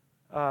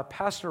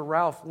Pastor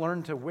Ralph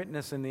learned to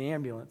witness in the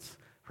ambulance,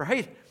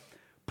 right?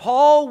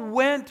 Paul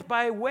went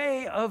by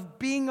way of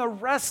being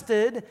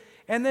arrested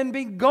and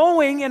then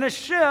going in a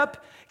ship,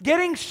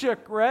 getting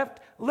shipwrecked,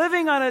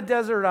 living on a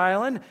desert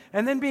island,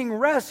 and then being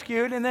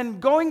rescued, and then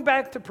going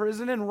back to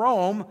prison in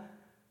Rome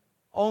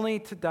only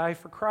to die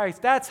for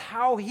Christ. That's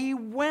how he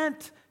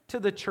went to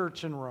the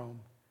church in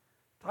Rome.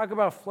 Talk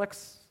about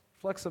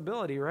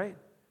flexibility, right?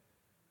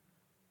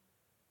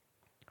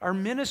 Our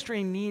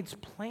ministry needs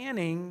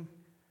planning.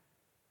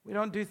 We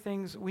don't do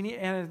things, and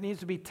it needs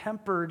to be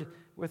tempered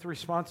with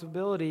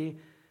responsibility.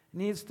 It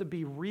needs to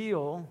be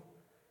real.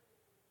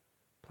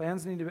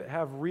 Plans need to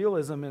have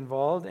realism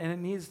involved, and it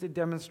needs to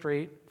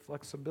demonstrate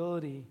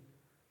flexibility.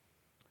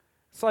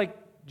 It's like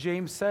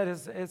James said,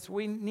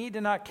 we need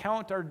to not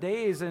count our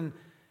days and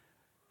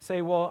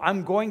say, well,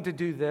 I'm going to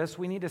do this.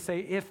 We need to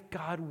say, if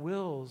God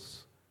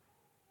wills,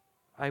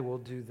 I will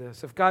do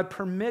this. If God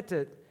permits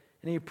it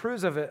and He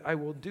approves of it, I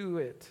will do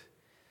it.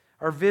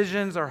 Our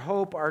visions, our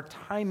hope, our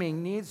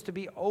timing needs to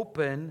be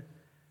open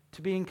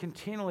to being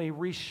continually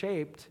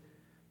reshaped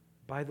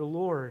by the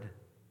Lord.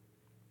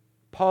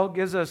 Paul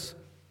gives us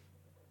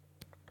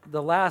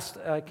the last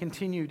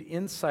continued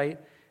insight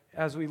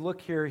as we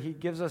look here. He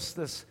gives us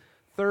this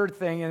third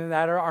thing, and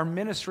that our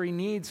ministry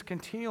needs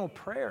continual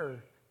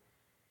prayer.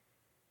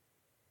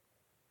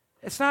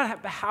 It's not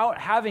about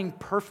having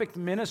perfect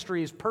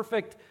ministries,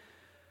 perfect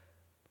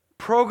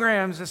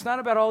programs. It's not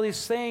about all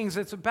these things.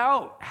 It's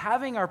about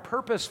having our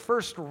purpose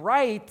first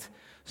right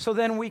so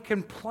then we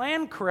can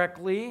plan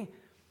correctly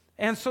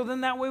And so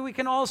then that way we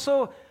can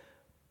also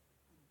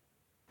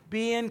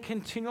be in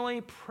continually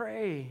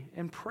pray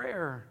and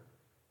prayer.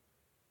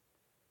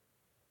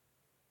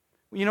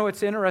 You know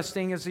what's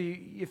interesting is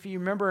if you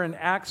remember in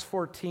Acts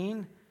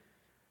 14,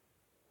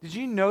 did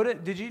you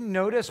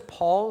notice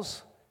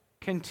Paul's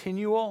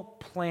continual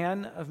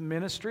plan of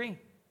ministry?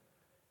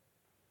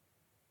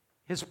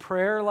 His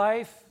prayer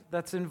life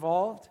that's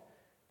involved,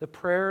 the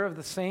prayer of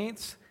the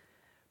saints.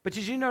 But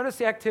did you notice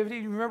the activity?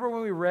 You remember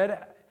when we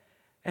read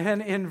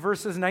and in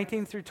verses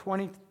 19 through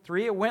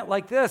 23, it went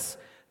like this.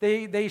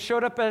 They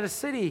showed up at a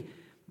city.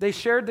 They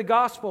shared the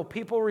gospel.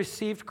 People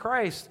received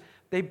Christ.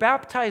 They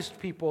baptized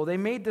people. They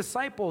made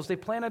disciples. They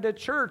planted a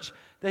church.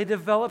 They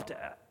developed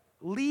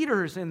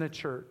leaders in the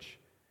church.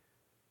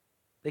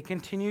 They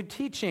continued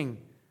teaching.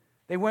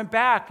 They went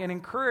back and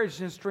encouraged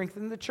and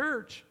strengthened the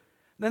church.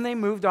 Then they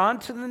moved on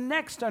to the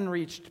next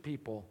unreached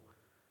people.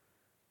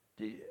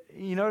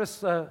 You notice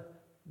the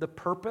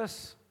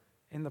purpose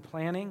in the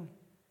planning?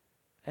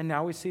 And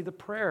now we see the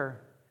prayer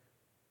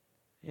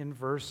in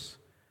verse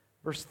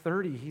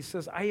 30. He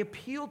says, I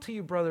appeal to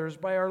you, brothers,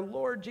 by our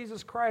Lord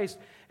Jesus Christ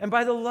and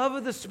by the love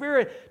of the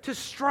Spirit, to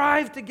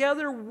strive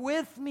together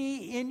with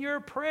me in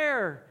your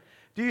prayer.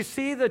 Do you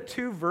see the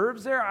two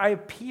verbs there? I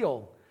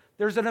appeal.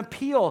 There's an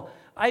appeal.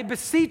 I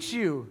beseech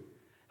you.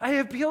 I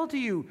appeal to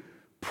you.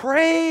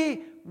 Pray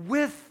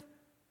with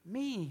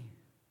me.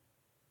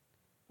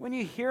 When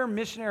you hear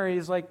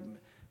missionaries like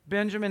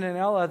Benjamin and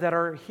Ella that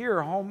are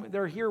here home,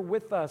 they're here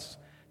with us,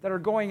 that are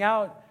going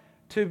out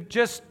to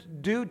just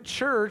do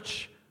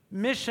church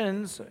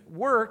missions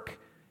work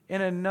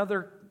in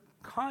another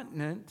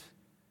continent,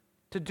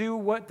 to do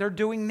what they're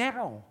doing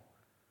now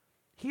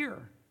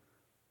here,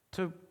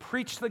 to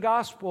preach the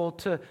gospel,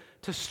 to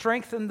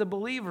strengthen the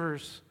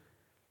believers.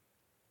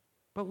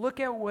 But look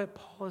at what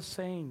Paul is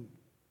saying,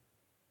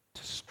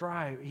 to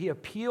strive. He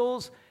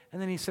appeals and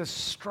then he says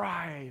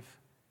strive.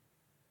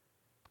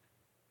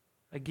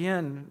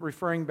 Again,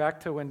 referring back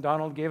to when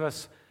Donald gave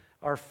us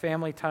our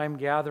family time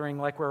gathering,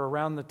 like we're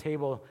around the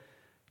table.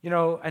 You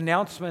know,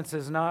 announcements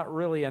is not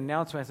really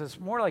announcements. It's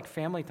more like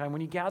family time.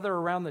 When you gather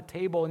around the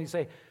table and you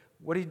say,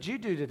 what did you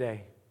do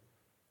today?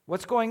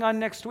 What's going on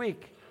next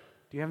week?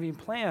 Do you have any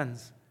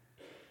plans?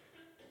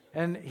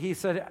 And he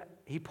said,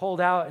 he pulled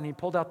out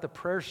the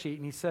prayer sheet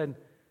and he said,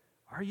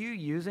 are you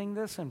using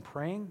this and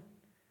praying?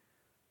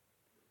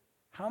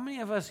 How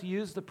many of us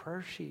use the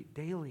prayer sheet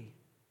daily,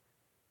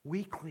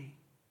 weekly?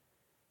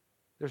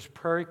 There's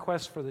prayer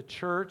requests for the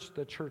church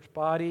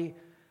body,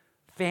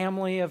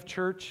 family of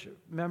church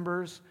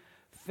members,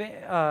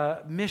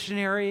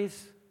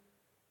 missionaries.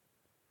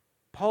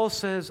 Paul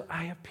says,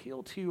 I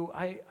appeal to you.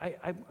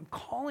 I'm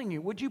calling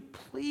you. Would you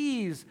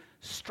please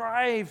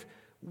strive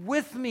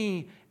with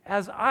me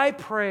as I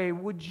pray?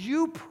 Would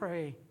you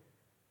pray?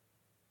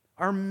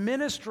 Our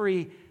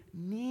ministry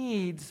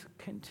needs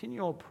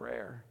continual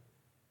prayer.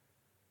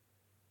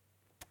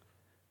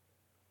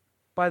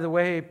 By the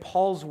way,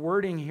 Paul's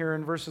wording here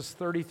in verses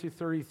 30 through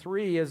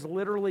 33 is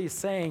literally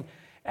saying,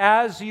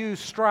 as you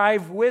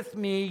strive with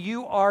me,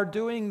 you are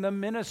doing the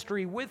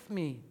ministry with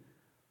me.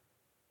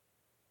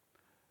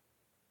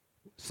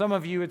 Some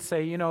of you would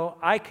say, you know,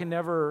 I can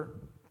never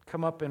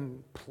come up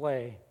and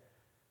play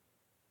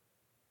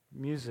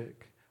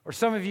music. Or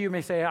some of you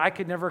may say, I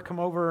could never come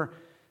over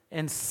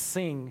and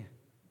sing.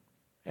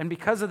 And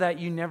because of that,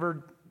 you're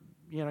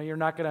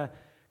not going to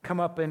come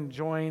up and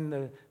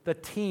join the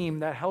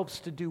team that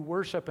helps to do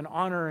worship and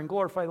honor and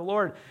glorify the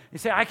Lord. You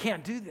say, I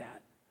can't do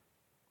that.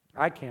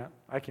 I can't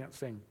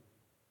sing.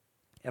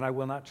 And I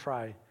will not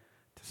try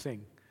to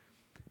sing.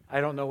 I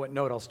don't know what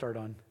note I'll start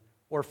on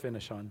or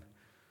finish on.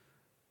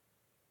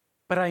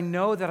 But I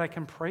know that I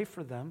can pray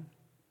for them.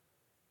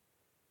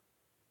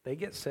 They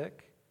get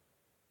sick.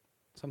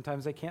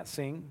 Sometimes they can't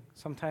sing.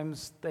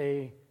 Sometimes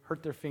they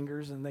hurt their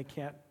fingers and they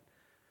can't.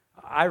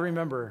 I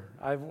remember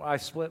I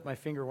split my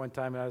finger one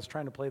time and I was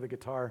trying to play the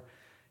guitar.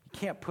 You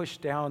can't push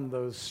down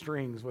those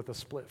strings with a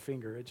split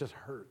finger. It just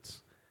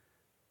hurts.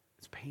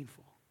 It's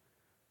painful.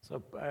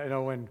 So I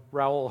know when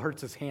Raul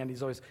hurts his hand,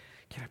 he's always,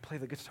 can I play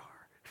the guitar?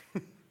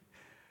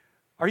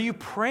 Are you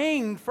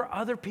praying for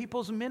other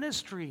people's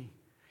ministry?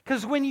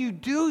 Because when you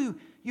do,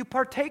 you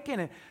partake in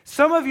it.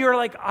 Some of you are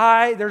like,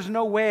 there's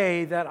no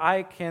way that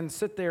I can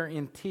sit there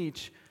and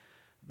teach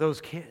those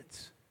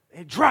kids.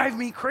 They drive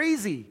me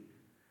crazy.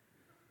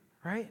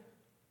 Right?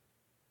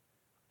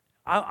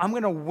 I'm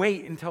going to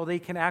wait until they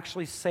can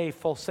actually say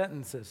full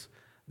sentences.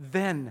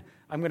 Then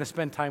I'm going to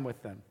spend time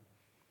with them.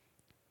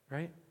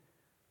 Right?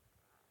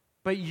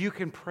 But you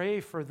can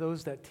pray for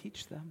those that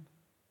teach them.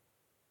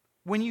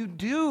 When you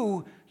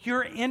do,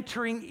 you're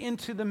entering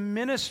into the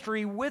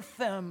ministry with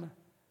them.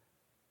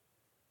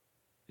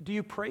 Do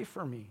you pray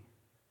for me?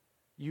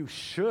 You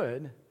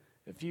should.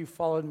 If you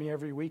followed me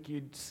every week,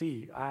 you'd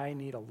see I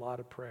need a lot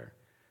of prayer.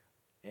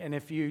 And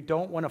if you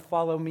don't want to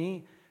follow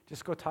me,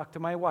 just go talk to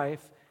my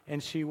wife,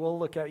 and she will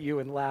look at you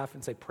and laugh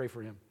and say, pray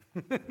for him.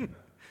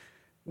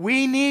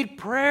 We need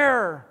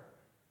prayer.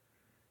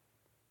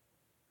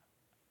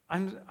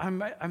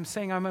 I'm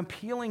saying I'm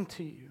appealing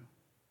to you.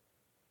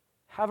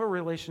 have a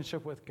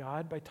relationship with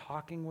God by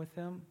talking with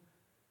Him.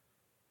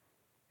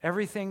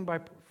 Everything by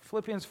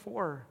Philippians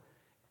 4.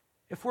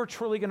 If we're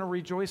truly going to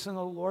rejoice in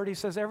the Lord, he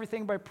says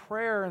everything by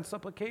prayer and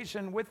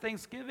supplication with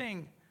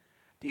thanksgiving.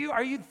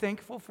 Are you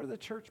thankful for the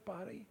church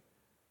body?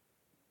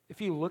 If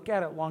you look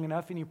at it long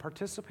enough and you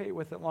participate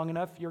with it long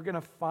enough, you're going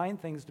to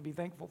find things to be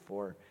thankful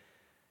for.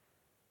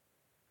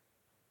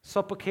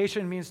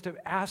 Supplication means to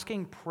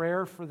asking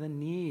prayer for the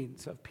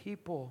needs of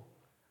people.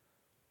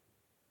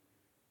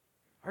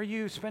 Are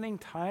you spending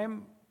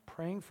time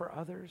praying for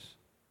others?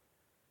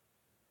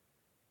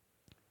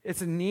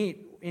 It's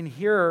neat. In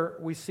here,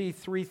 we see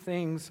three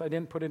things. I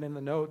didn't put it in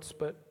the notes,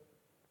 but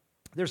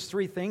there's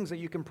three things that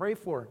you can pray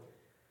for.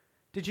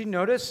 Did you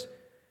notice?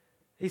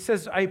 He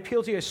says, I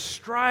appeal to you,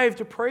 strive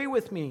to pray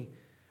with me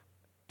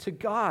to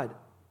God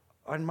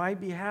on my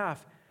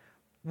behalf.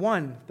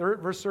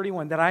 Verse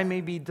 31, that I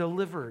may be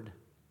delivered.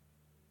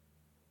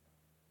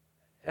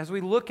 As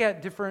we look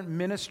at different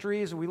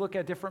ministries, we look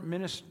at different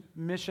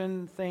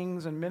mission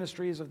things and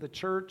ministries of the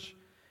church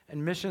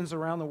and missions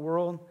around the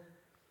world,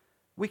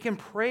 we can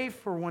pray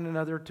for one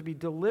another to be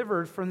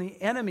delivered from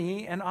the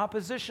enemy and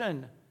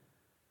opposition.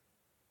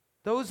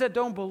 Those that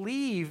don't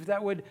believe,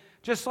 that would,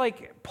 just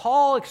like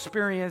Paul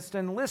experienced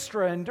in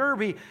Lystra and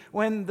Derbe,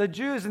 when the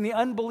Jews and the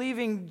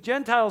unbelieving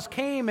Gentiles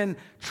came and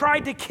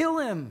tried to kill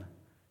him.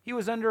 He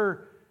was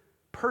under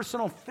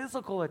personal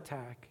physical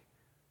attack.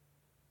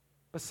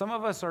 But some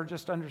of us are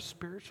just under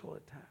spiritual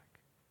attack.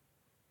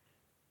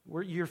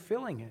 You're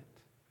feeling it.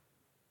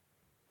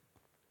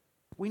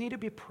 We need to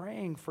be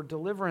praying for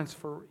deliverance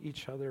for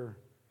each other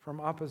from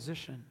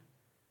opposition.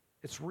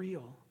 It's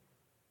real.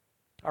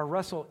 Our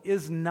wrestle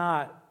is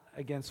not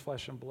against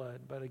flesh and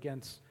blood, but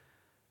against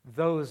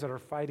those that are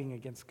fighting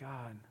against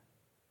God.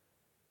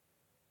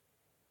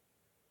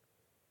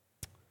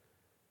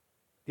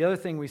 The other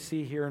thing we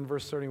see here in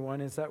verse 31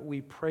 is that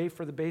we pray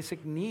for the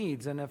basic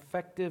needs and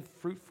effective,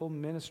 fruitful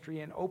ministry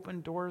and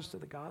open doors to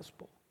the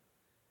gospel.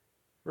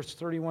 Verse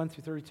 31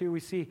 through 32, we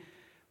see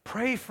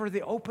pray for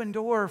the open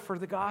door for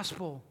the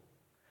gospel.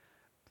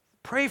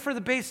 Pray for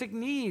the basic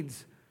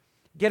needs.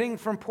 Getting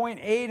from point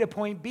A to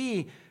point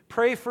B.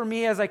 Pray for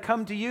me as I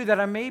come to you that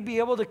I may be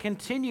able to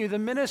continue the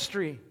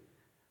ministry.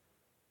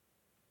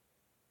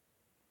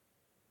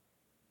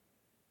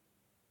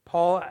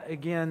 Paul,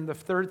 again, the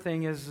third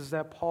thing is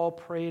that Paul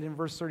prayed in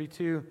verse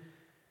 32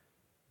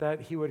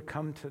 that he would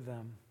come to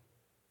them.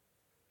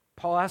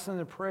 Paul asked them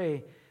to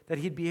pray that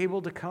he'd be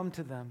able to come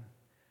to them.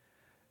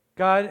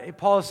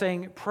 Paul is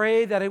saying,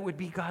 pray that it would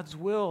be God's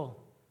will.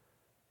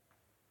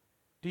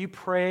 Do you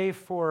pray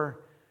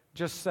for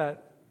just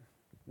that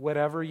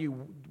whatever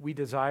we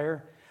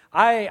desire?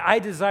 I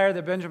desire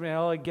that Benjamin and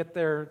Ella get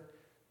there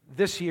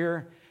this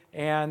year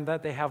and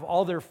that they have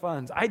all their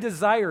funds. I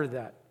desire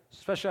that,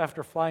 especially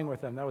after flying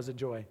with them. That was a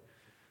joy.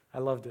 I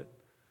loved it.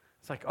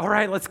 It's like, all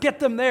right, let's get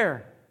them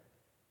there.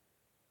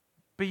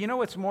 But you know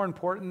what's more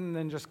important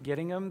than just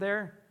getting them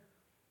there?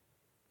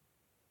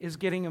 Is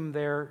getting them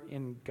there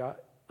in God,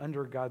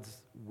 under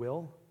God's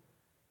will,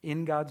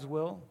 in God's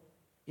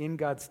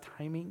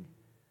timing,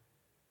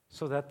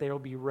 so that they'll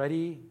be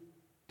ready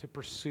to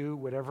pursue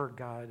whatever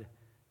God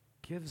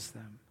gives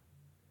them.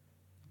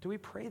 Do we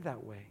pray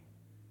that way?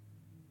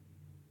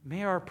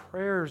 May our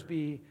prayers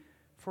be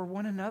for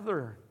one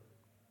another.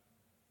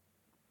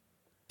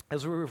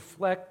 As we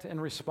reflect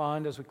and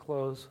respond as we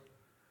close,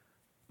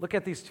 look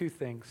at these two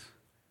things.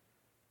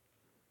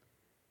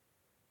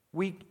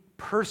 We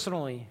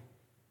personally,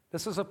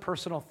 this is a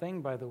personal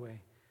thing, by the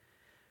way,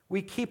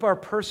 we keep our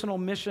personal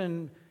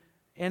mission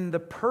and the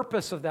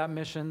purpose of that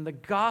mission, the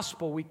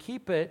gospel, we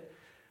keep it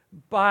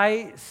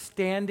by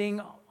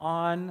standing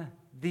on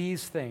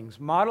these things,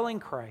 modeling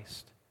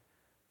Christ,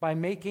 by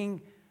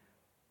making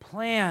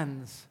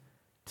plans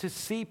to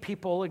see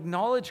people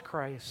acknowledge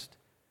Christ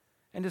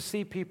and to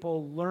see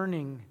people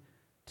learning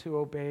to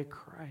obey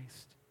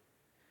Christ.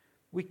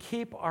 We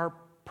keep our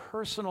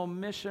personal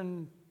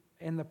mission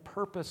and the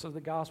purpose of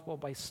the gospel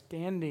by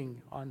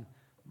standing on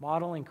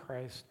modeling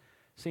Christ,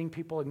 seeing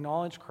people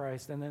acknowledge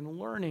Christ, and then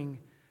learning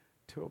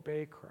to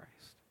obey Christ.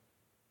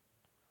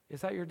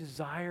 Is that your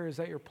desire? Is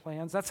that your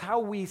plans? That's how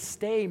we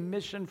stay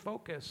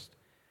mission-focused.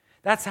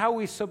 That's how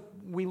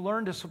we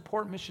learn to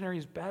support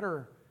missionaries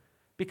better,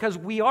 because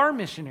we are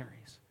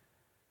missionaries.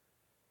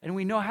 And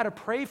we know how to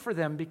pray for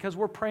them because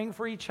we're praying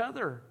for each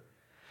other.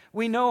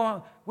 We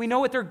know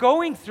what they're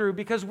going through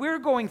because we're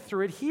going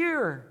through it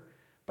here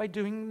by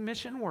doing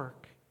mission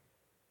work.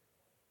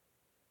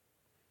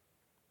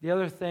 The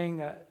other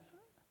thing,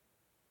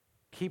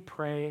 keep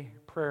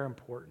prayer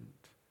important.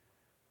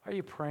 Are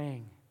you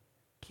praying?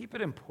 Keep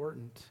it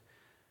important.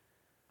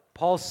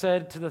 Paul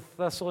said to the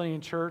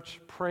Thessalonian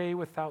church, pray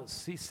without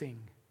ceasing.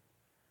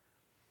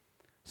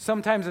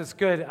 Sometimes it's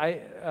good.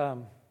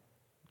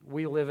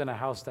 We live in a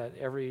house that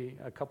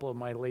a couple of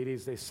my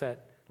ladies, they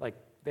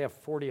have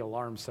 40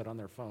 alarms set on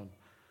their phone.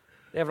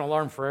 They have an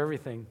alarm for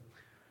everything.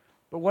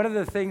 But one of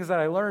the things that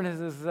I learned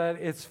is that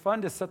it's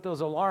fun to set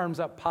those alarms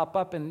that pop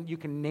up and you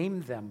can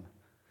name them.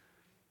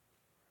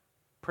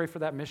 Pray for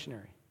that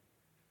missionary.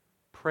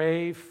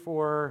 Pray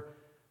for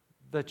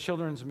the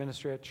children's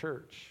ministry at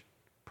church.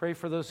 Pray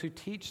for those who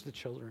teach the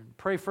children.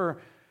 Pray for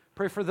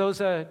those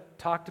that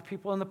talk to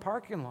people in the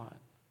parking lot,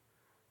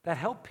 that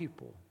help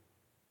people.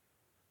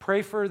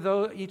 Pray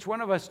for each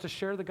one of us to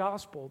share the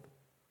gospel.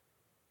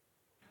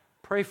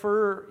 Pray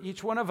for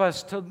each one of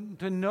us to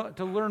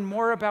learn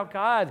more about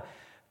God,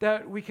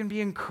 that we can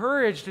be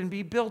encouraged and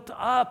be built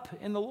up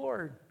in the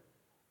Lord.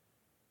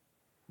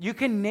 You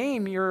can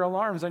name your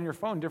alarms on your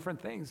phone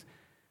different things.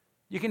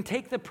 You can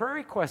take the prayer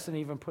requests and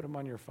even put them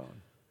on your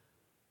phone.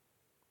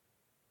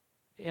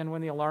 And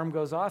when the alarm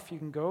goes off, you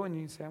can go and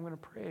you can say, I'm going to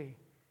pray.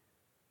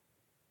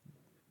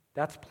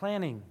 That's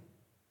planning.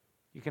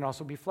 You can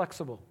also be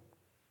flexible,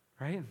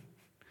 right?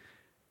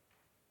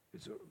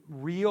 It's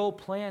real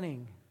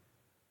planning.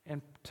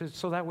 And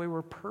so that way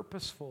we're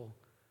purposeful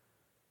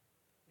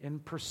in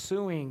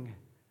pursuing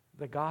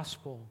the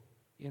gospel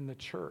in the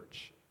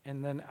church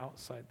and then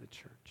outside the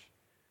church.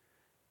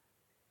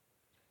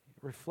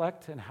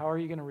 Reflect, and how are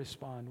you going to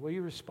respond? Will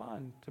you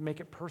respond to make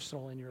it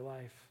personal in your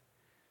life?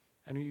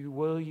 And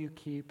will you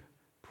keep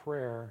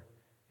prayer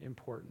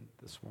important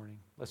this morning?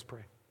 Let's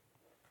pray.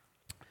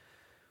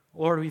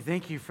 Lord, we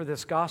thank you for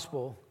this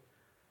gospel,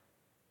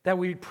 that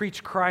we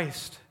preach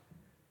Christ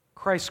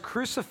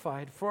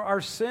crucified for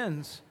our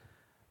sins.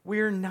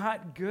 We are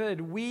not good.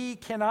 We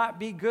cannot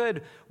be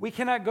good. We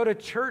cannot go to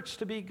church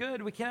to be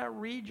good. We cannot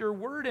read your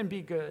word and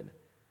be good.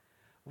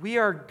 We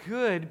are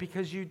good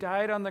because you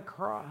died on the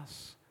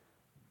cross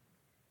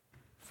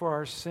for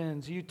our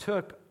sins. You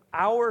took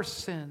our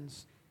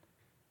sins,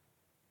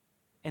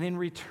 and in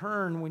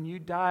return, when you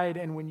died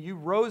and when you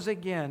rose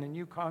again and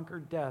you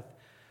conquered death,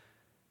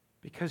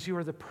 because you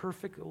are the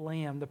perfect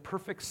lamb, the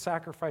perfect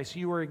sacrifice,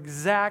 you are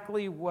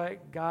exactly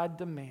what God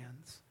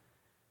demands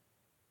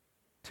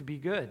to be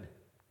good.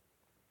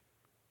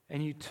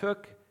 And you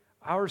took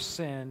our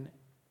sin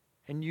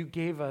and you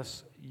gave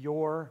us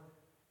your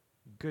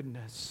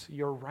goodness,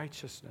 your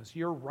righteousness,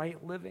 your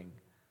right living.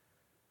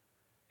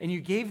 And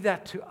you gave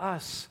that to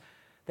us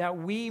that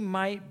we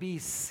might be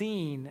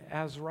seen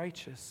as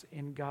righteous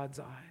in God's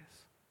eyes.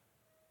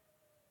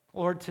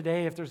 Lord,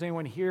 today, if there's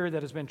anyone here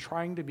that has been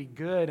trying to be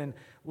good and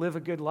live a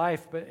good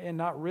life, and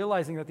not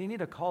realizing that they need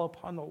to call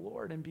upon the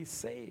Lord and be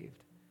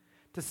saved,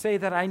 to say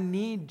that I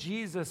need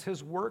Jesus,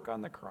 his work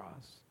on the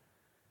cross.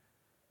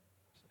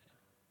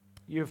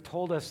 You have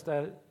told us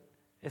that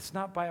it's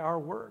not by our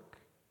work.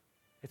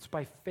 It's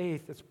by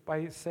faith. It's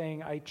by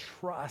saying, I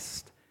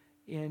trust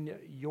in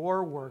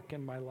your work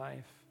in my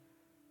life.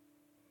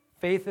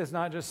 Faith is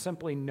not just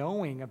simply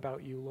knowing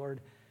about you, Lord.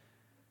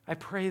 I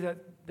pray that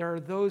there are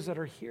those that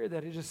are here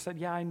that have just said,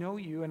 yeah, I know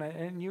you, and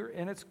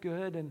it's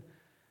good.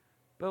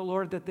 But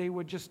Lord, that they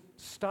would just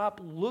stop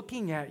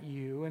looking at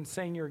you and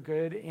saying you're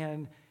good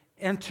and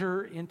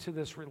enter into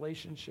this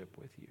relationship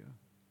with you.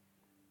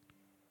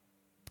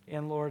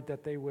 And Lord,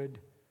 that they would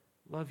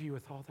love you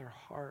with all their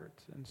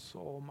heart and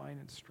soul, mind,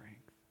 and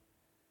strength.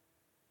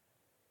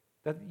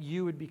 That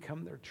you would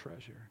become their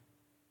treasure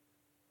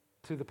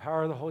through the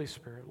power of the Holy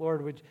Spirit.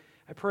 Lord,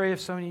 I pray if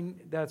somebody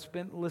that's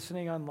been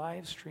listening on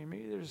live stream,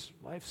 maybe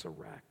life's a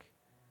wreck,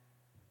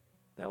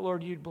 that,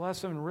 Lord, you'd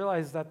bless them and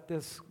realize that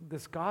this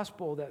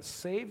gospel that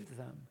saved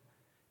them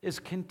is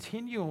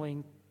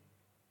continuing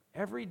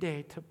every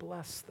day to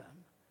bless them,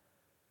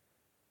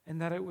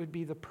 and that it would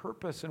be the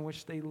purpose in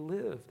which they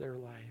live their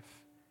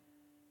life,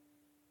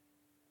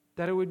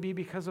 that it would be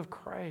because of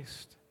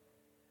Christ,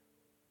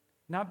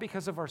 not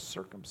because of our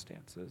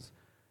circumstances.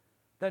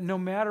 That no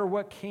matter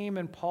what came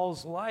in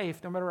Paul's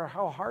life, no matter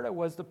how hard it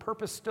was, the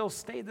purpose still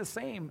stayed the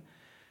same,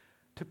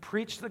 to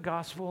preach the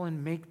gospel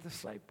and make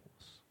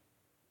disciples.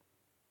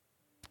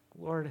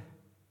 Lord,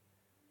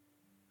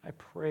 I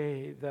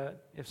pray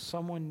that if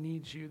someone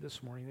needs you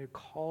this morning, they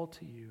call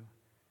to you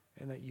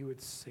and that you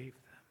would save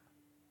them.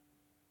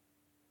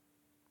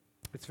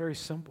 It's very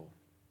simple.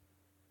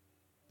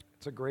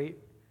 It's a great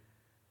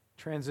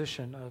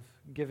transition of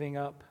giving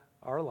up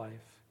our life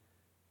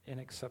and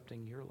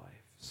accepting your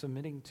life,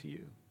 submitting to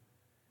you,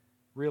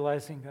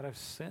 realizing that I've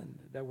sinned,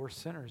 that we're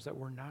sinners, that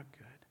we're not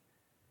good,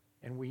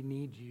 and we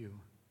need you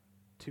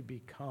to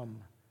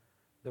become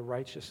the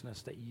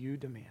righteousness that you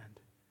demand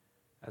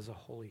as a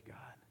holy God.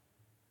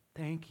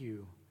 Thank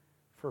you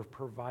for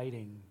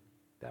providing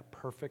that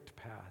perfect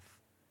path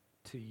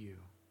to you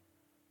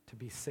to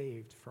be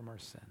saved from our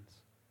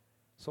sins.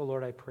 So,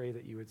 Lord, I pray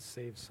that you would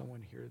save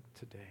someone here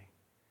today.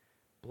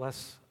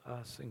 Bless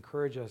us,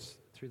 encourage us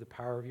through the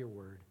power of your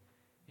word.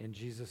 In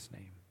Jesus'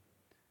 name,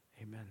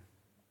 amen.